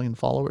bazillion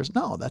followers.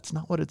 No, that's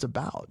not what it's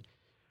about.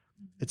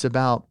 It's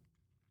about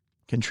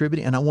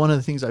contributing. And one of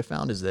the things I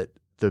found is that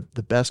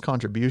the best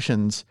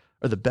contributions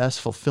or the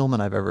best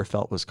fulfillment I've ever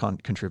felt was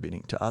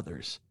contributing to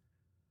others.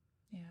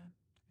 Yeah.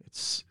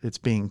 It's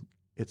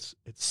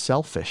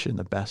selfish in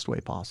the best way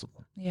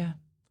possible. Yeah.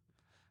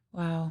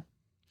 Wow.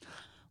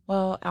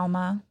 Well,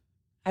 Alma,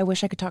 I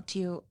wish I could talk to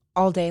you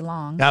all day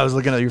long. I was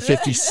looking at your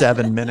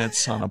 57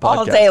 minutes on a podcast.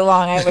 All day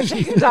long. I wish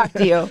I could talk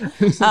to you.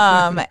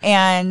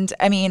 And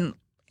I mean,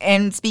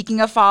 and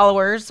speaking of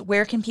followers,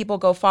 where can people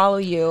go follow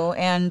you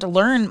and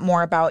learn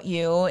more about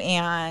you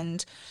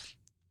and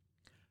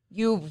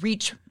you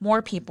reach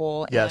more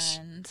people?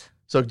 Yes.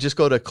 So just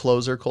go to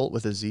Clozer Cult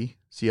with a Z,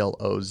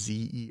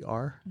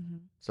 CLOZER. Mm-hmm.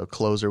 So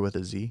Clozer with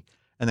a Z,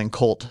 and then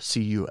Cult,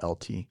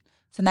 CULT.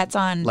 So that's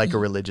on like a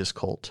religious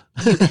cult.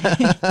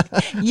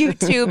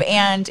 YouTube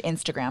and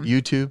Instagram.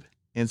 YouTube,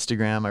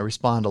 Instagram. I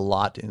respond a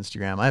lot to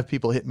Instagram. I have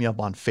people hit me up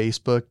on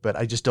Facebook, but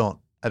I just don't.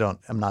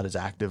 I'm not as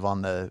active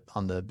on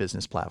the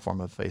business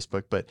platform of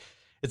Facebook, but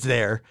it's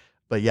there.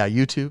 But yeah,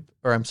 YouTube,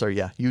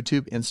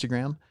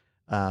 Instagram,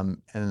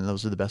 and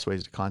those are the best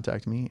ways to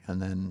contact me. And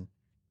then,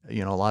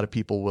 a lot of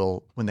people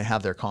will, when they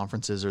have their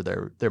conferences or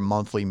their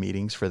monthly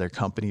meetings for their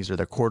companies or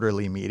their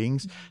quarterly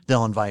meetings,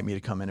 they'll invite me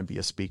to come in and be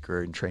a speaker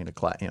and train a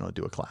class,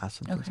 do a class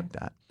and things like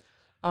that.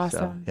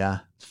 Awesome. So, yeah,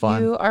 it's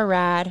fun. You are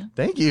rad.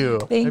 Thank you.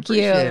 Thank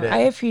you. I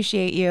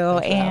appreciate you.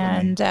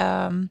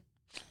 And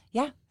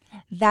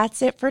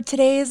that's it for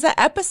today's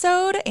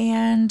episode.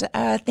 And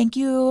thank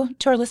you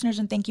to our listeners,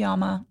 and thank you,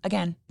 Alma,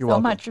 again, You're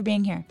welcome. Much for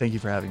being here. Thank you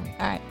for having me.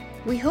 All right.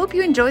 We hope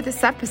you enjoyed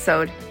this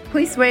episode.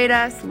 Please rate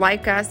us,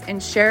 like us,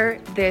 and share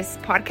this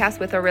podcast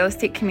with our real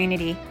estate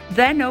community.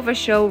 The Nova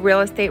Show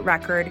Real Estate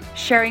Record,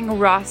 sharing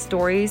raw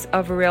stories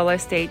of real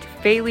estate,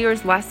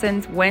 failures,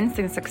 lessons, wins,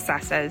 and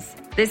successes.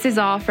 This is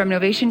all from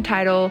Novation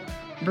Title,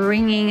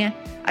 bringing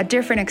a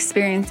different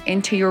experience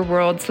into your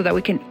world so that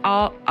we can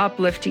all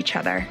uplift each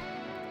other.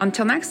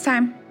 Until next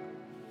time.